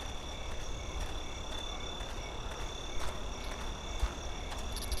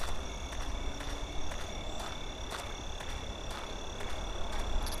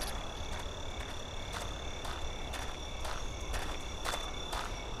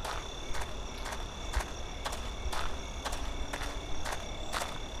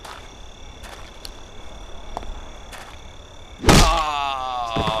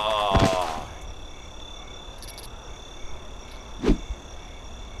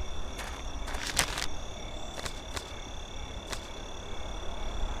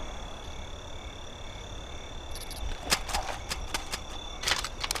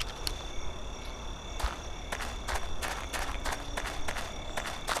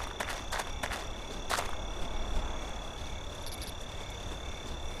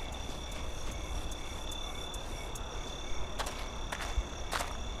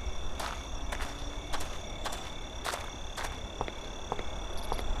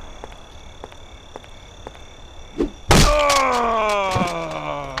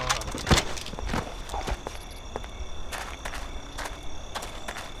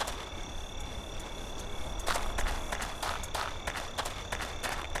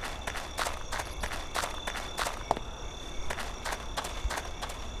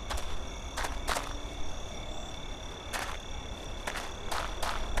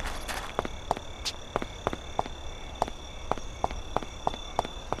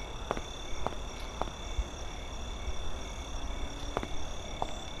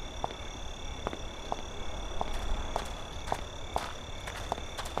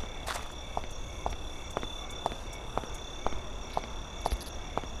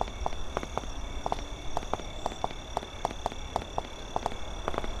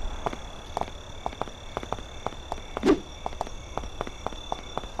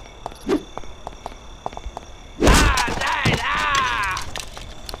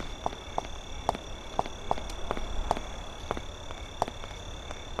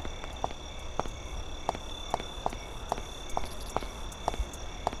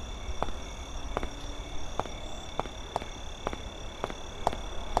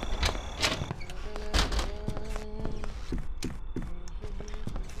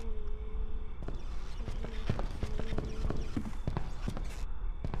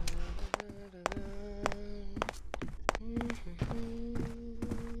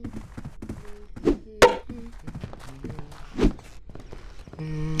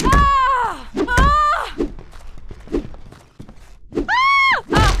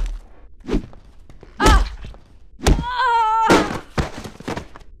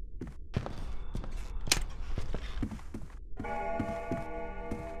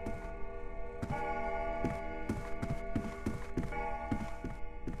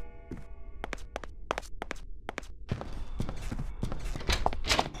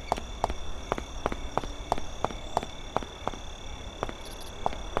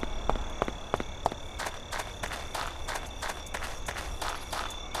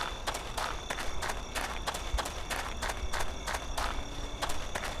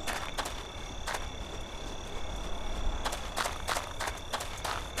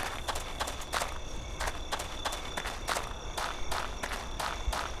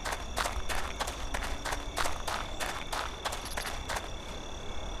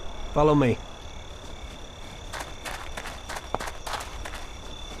 Follow me.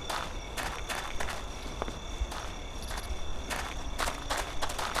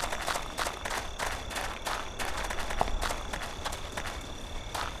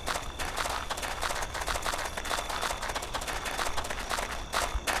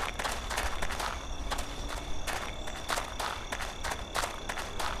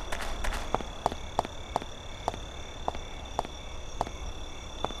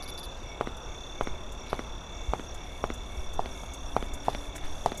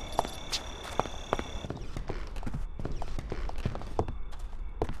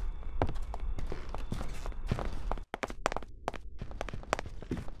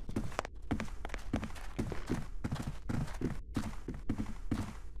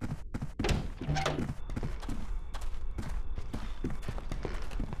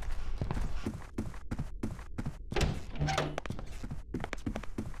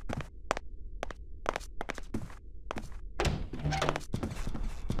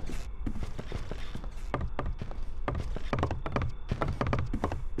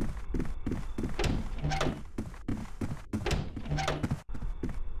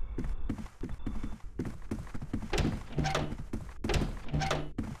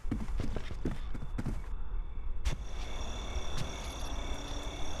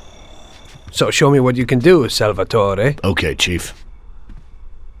 So show me what you can do, Salvatore. Okay, Chief.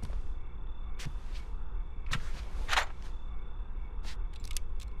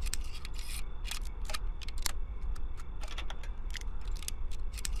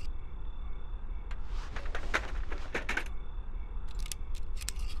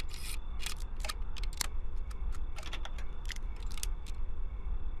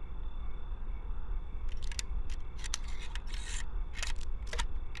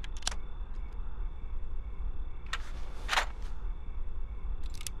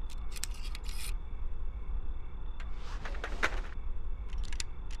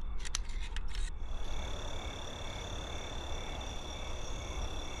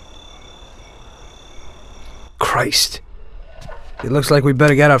 Christ. It looks like we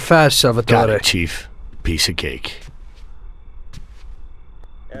better get out fast, Salvatore. Got it, Chief. Piece of cake.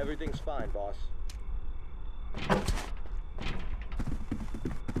 Everything's fine, boss.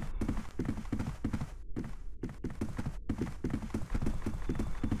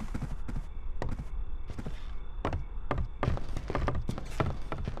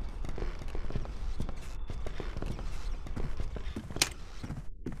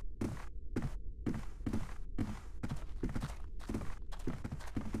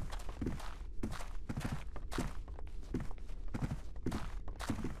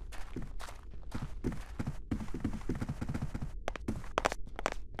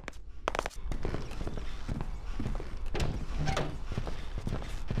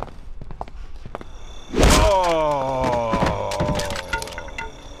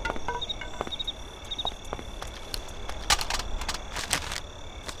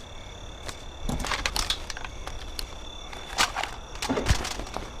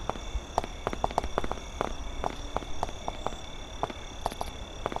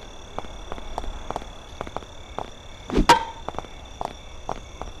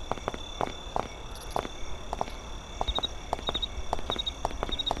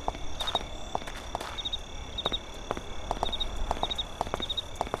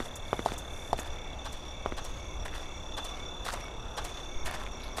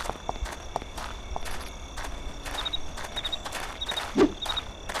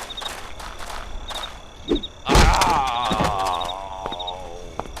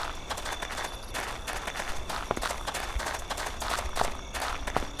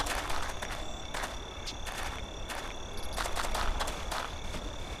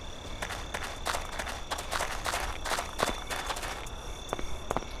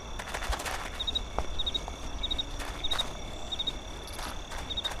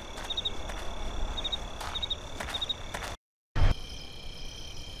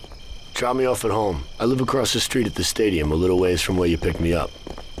 Drop me off at home. I live across the street at the stadium, a little ways from where you picked me up.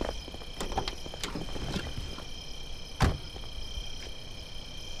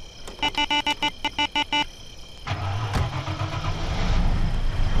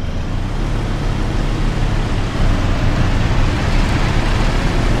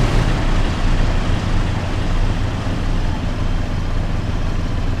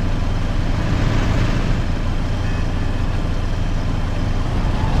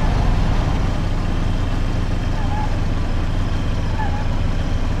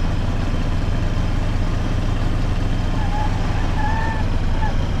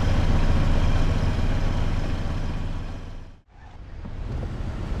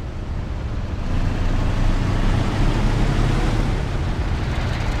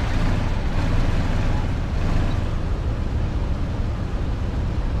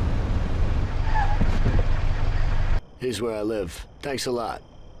 Here's where I live. Thanks a lot.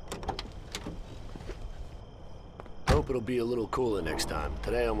 Hope it'll be a little cooler next time.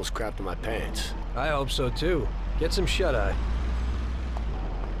 Today I almost crapped in my pants. I hope so too. Get some shut-eye.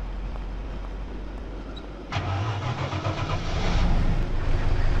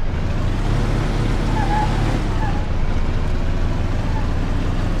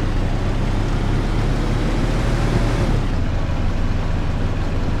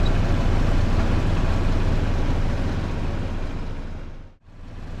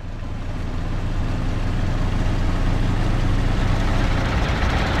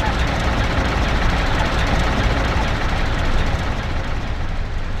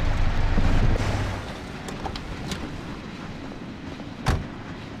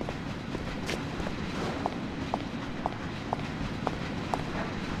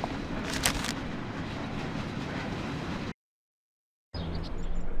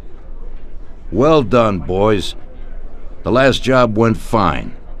 Well done, boys. The last job went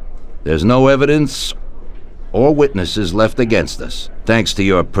fine. There's no evidence or witnesses left against us. Thanks to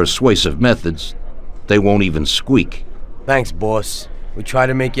your persuasive methods, they won't even squeak. Thanks, boss. We try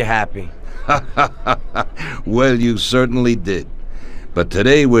to make you happy. Well, you certainly did. But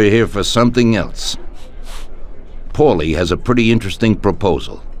today we're here for something else. Paulie has a pretty interesting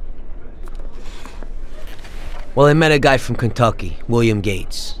proposal. Well, I met a guy from Kentucky, William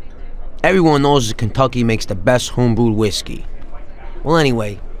Gates. Everyone knows that Kentucky makes the best homebrewed whiskey. Well,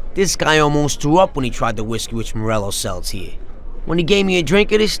 anyway, this guy almost threw up when he tried the whiskey which Morello sells here. When he gave me a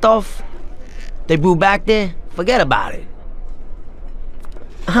drink of this stuff they brew back there, forget about it.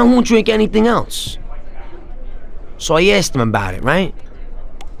 I won't drink anything else. So I asked him about it, right?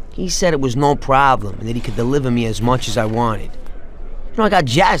 He said it was no problem and that he could deliver me as much as I wanted. You know, I got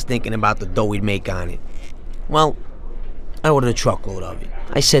jazzed thinking about the dough we'd make on it. Well, I ordered a truckload of it.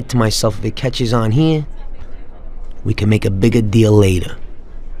 I said to myself, if it catches on here, we can make a bigger deal later.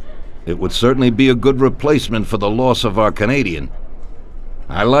 It would certainly be a good replacement for the loss of our Canadian.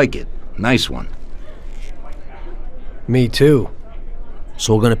 I like it. Nice one. Me too.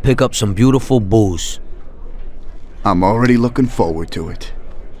 So we're gonna pick up some beautiful booze. I'm already looking forward to it.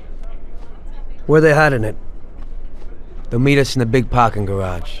 Where they hiding it? They'll meet us in the big parking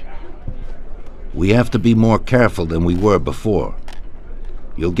garage. We have to be more careful than we were before.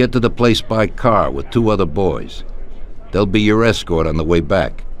 You'll get to the place by car with 2 other boys. They'll be your escort on the way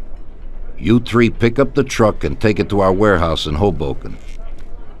back. You 3 pick up the truck and take it to our warehouse in Hoboken.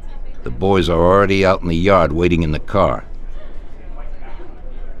 The boys are already out in the yard waiting in the car.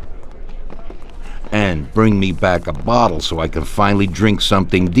 And bring me back a bottle so I can finally drink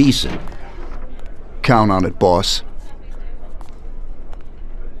something decent. Count on it, boss.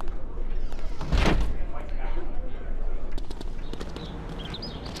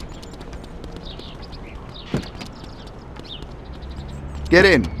 Get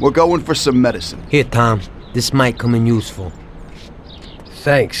in. We're going for some medicine. Here, Tom. This might come in useful.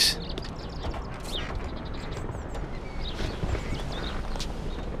 Thanks.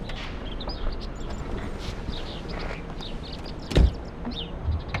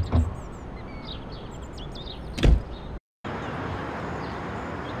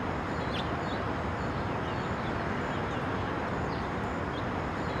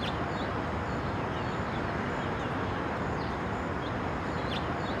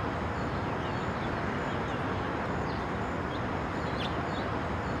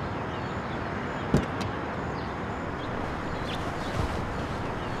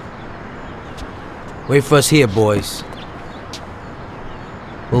 Wait for us here, boys.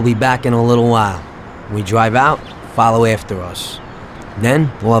 We'll be back in a little while. When we drive out, follow after us.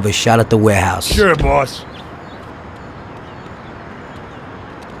 Then, we'll have a shot at the warehouse. Sure, boss.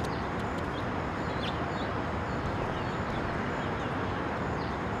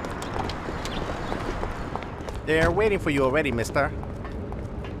 They're waiting for you already, mister.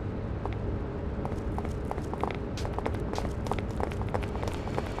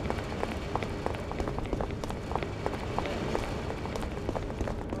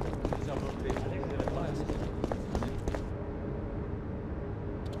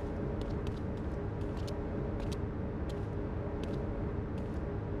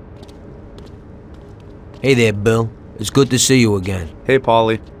 Hey there, Bill. It's good to see you again. Hey,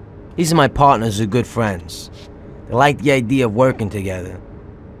 Paulie. These are my partners who are good friends. They like the idea of working together.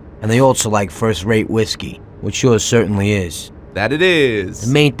 And they also like first-rate whiskey, which yours certainly is. That it is.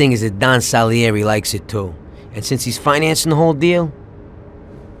 The main thing is that Don Salieri likes it too. And since he's financing the whole deal,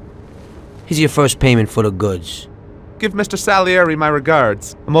 here's your first payment for the goods. Give Mr. Salieri my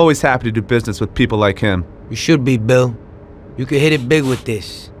regards. I'm always happy to do business with people like him. You should be, Bill. You could hit it big with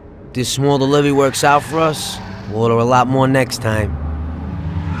this. If this small delivery works out for us, We'll order a lot more next time.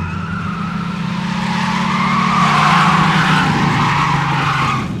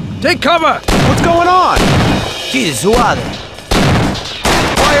 Take cover! What's going on? Jesus, who are they?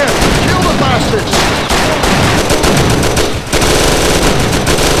 Fire! Kill the bastards!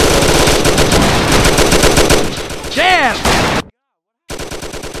 Damn!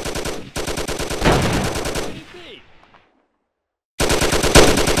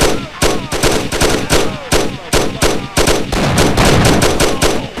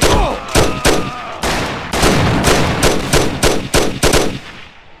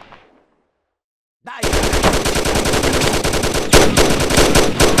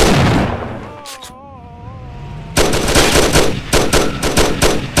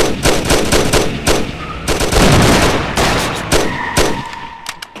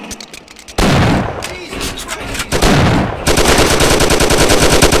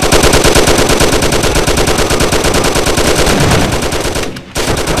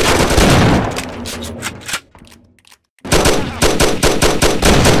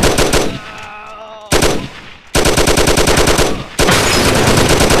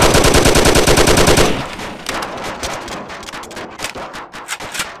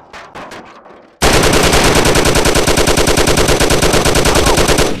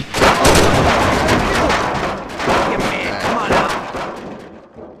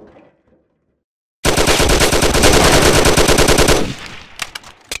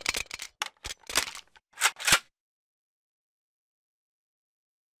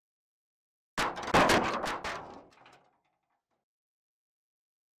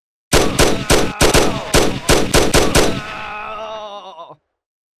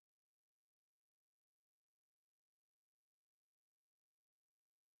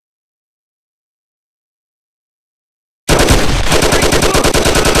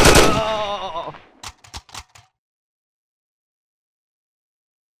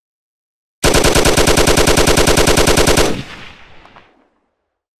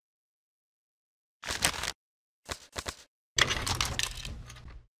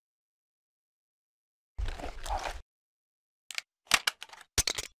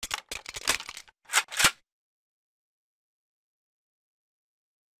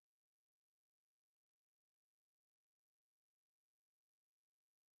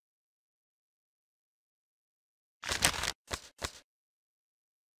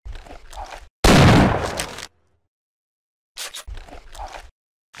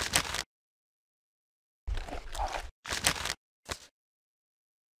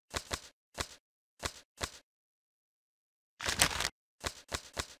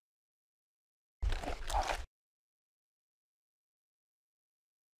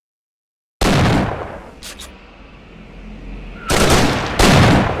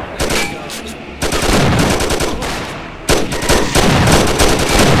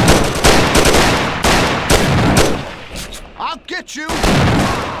 Get you!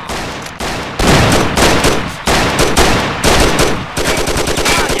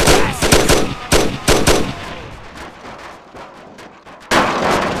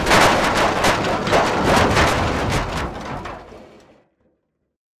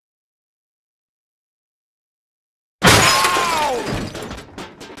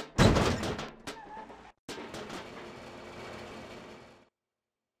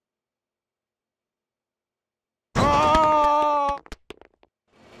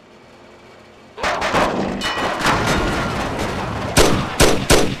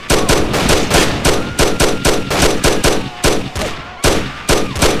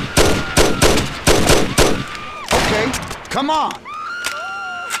 Come on!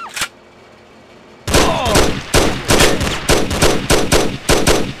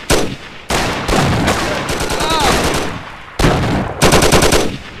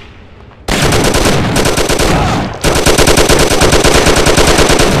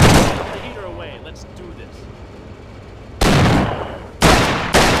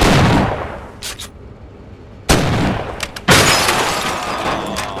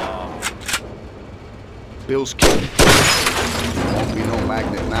 Bill's kid. Won't be no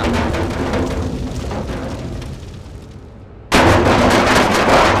magnet now.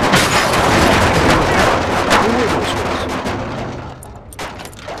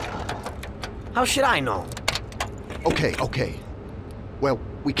 How should I know? Okay. Well,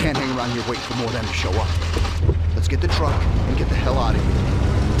 we can't hang around here waiting for more of them to show up. Let's get the truck and get the hell out of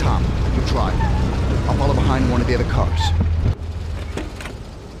here. Tom, you drive. I'll follow behind one of the other cars.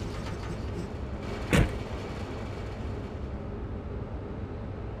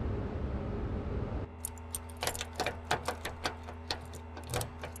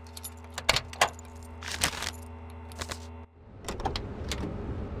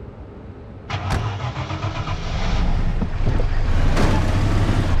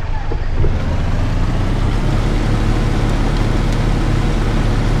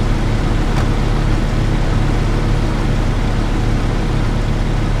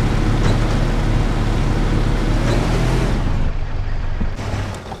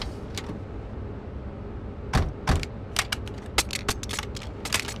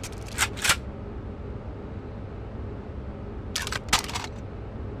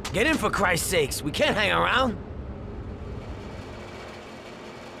 Get in for Christ's sakes. We can't hang around.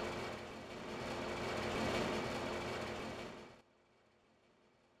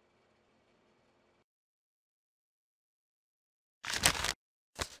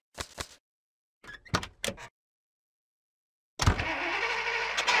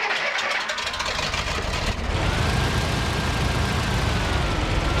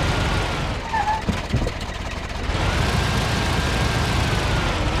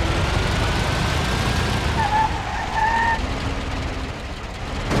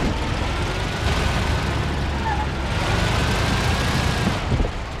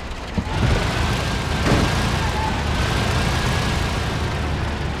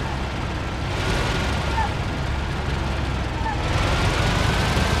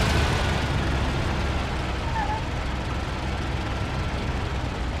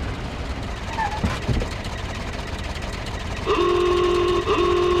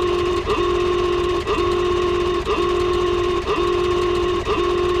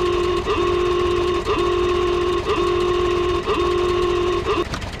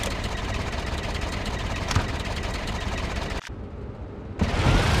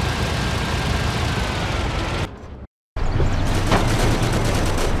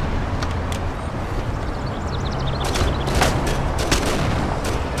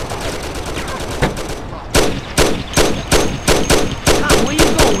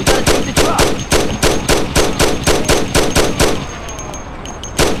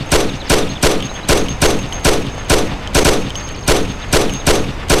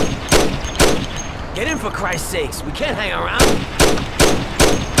 For Christ's sakes, we can't hang around.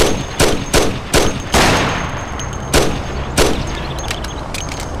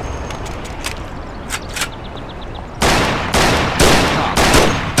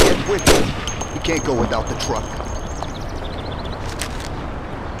 Get with it. We can't go without the truck.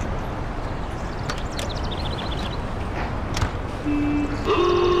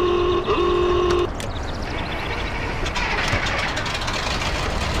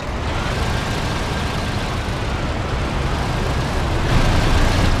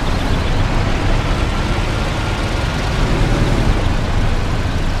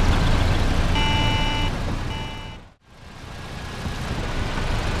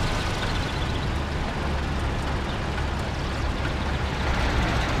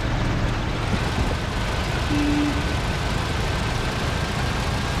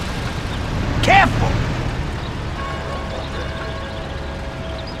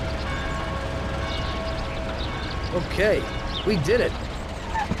 Okay, we did it.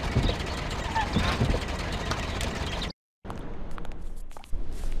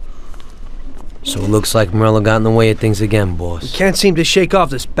 So it looks like Morello got in the way of things again, boss. We can't seem to shake off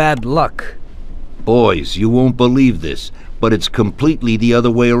this bad luck. Boys, you won't believe this, but it's completely the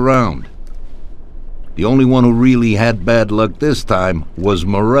other way around. The only one who really had bad luck this time was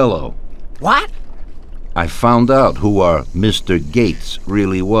Morello. What? I found out who our Mr. Gates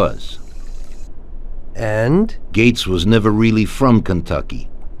really was. And? Gates was never really from Kentucky.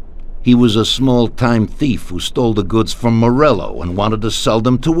 He was a small-time thief who stole the goods from Morello and wanted to sell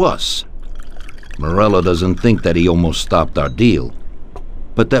them to us. Morello doesn't think that he almost stopped our deal,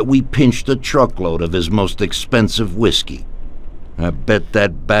 but that we pinched a truckload of his most expensive whiskey. I bet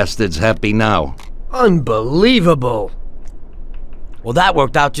that bastard's happy now. Unbelievable! Well, that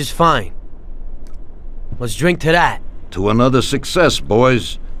worked out just fine. Let's drink to that. To another success,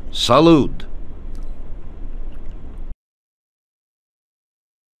 boys. Salud.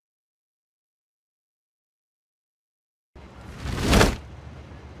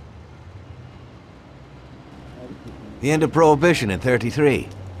 The end of Prohibition in '33.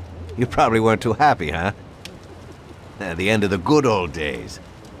 You probably weren't too happy, huh? The end of the good old days.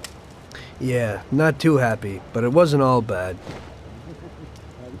 Yeah, not too happy, but it wasn't all bad.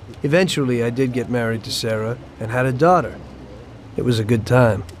 Eventually, I did get married to Sarah and had a daughter. It was a good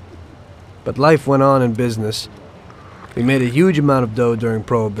time. But life went on in business. We made a huge amount of dough during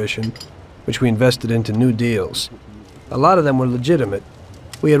Prohibition, which we invested into new deals. A lot of them were legitimate.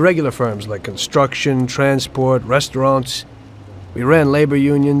 We had regular firms like construction, transport, restaurants. We ran labor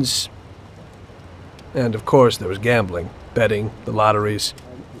unions. And of course, there was gambling, betting, the lotteries.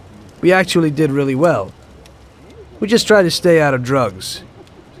 We actually did really well. We just tried to stay out of drugs,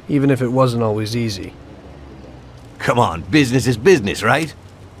 even if it wasn't always easy. Come on, business is business, right?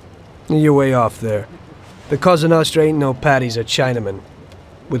 You're way off there. The Cosa Nostra ain't no patties or Chinamen.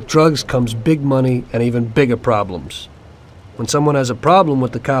 With drugs comes big money and even bigger problems. When someone has a problem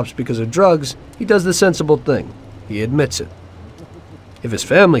with the cops because of drugs, he does the sensible thing. He admits it. If his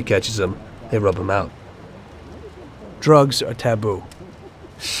family catches him, they rub him out. Drugs are taboo.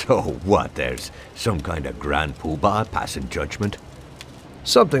 So what, there's some kind of grand poobah passing judgment?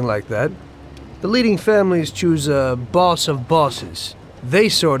 Something like that. The leading families choose a boss of bosses. They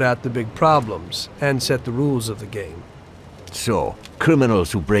sort out the big problems and set the rules of the game. So,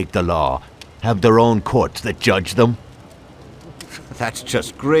 criminals who break the law have their own courts that judge them? That's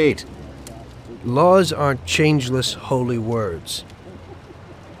just great. Laws aren't changeless holy words.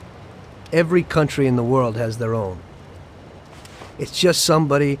 Every country in the world has their own. It's just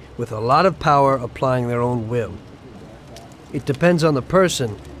somebody with a lot of power applying their own will. It depends on the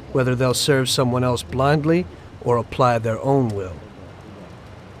person whether they'll serve someone else blindly or apply their own will.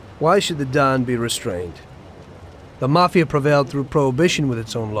 Why should the Don be restrained? The Mafia prevailed through prohibition with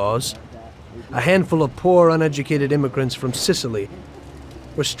its own laws. A handful of poor, uneducated immigrants from Sicily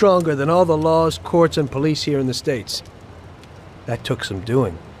were stronger than all the laws, courts, and police here in the States. That took some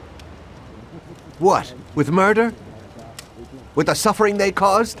doing. What? With murder? With the suffering they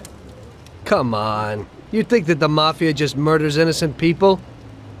caused? Come on. You think that the Mafia just murders innocent people?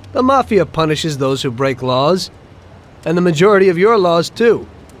 The Mafia punishes those who break laws. And the majority of your laws, too.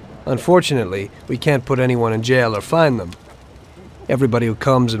 Unfortunately, we can't put anyone in jail or fine them. Everybody who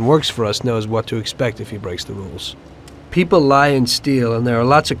comes and works for us knows what to expect if he breaks the rules. People lie and steal, and there are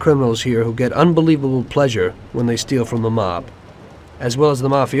lots of criminals here who get unbelievable pleasure when they steal from the mob, as well as the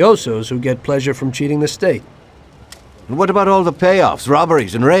mafiosos who get pleasure from cheating the state. And what about all the payoffs,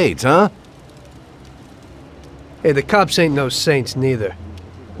 robberies, and raids, huh? Hey, the cops ain't no saints neither.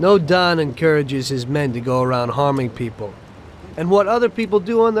 No Don encourages his men to go around harming people. And what other people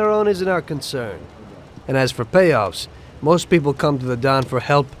do on their own isn't our concern. And as for payoffs, most people come to the Don for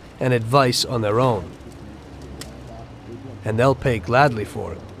help and advice on their own. And they'll pay gladly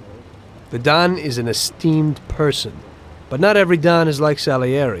for it. The Don is an esteemed person, but not every Don is like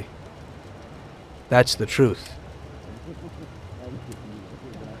Salieri. That's the truth.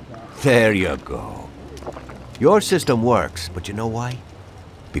 There you go. Your system works, but you know why?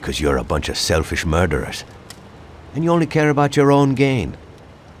 Because you're a bunch of selfish murderers. And you only care about your own gain.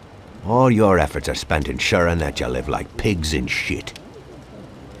 All your efforts are spent ensuring that you live like pigs in shit.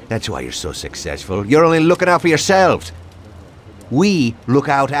 That's why you're so successful. You're only looking out for yourselves. We look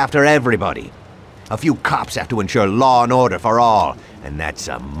out after everybody. A few cops have to ensure law and order for all, and that's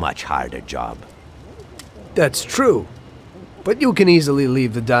a much harder job. That's true. But you can easily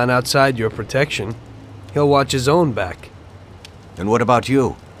leave the Don outside your protection. He'll watch his own back. And what about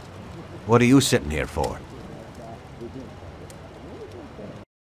you? What are you sitting here for?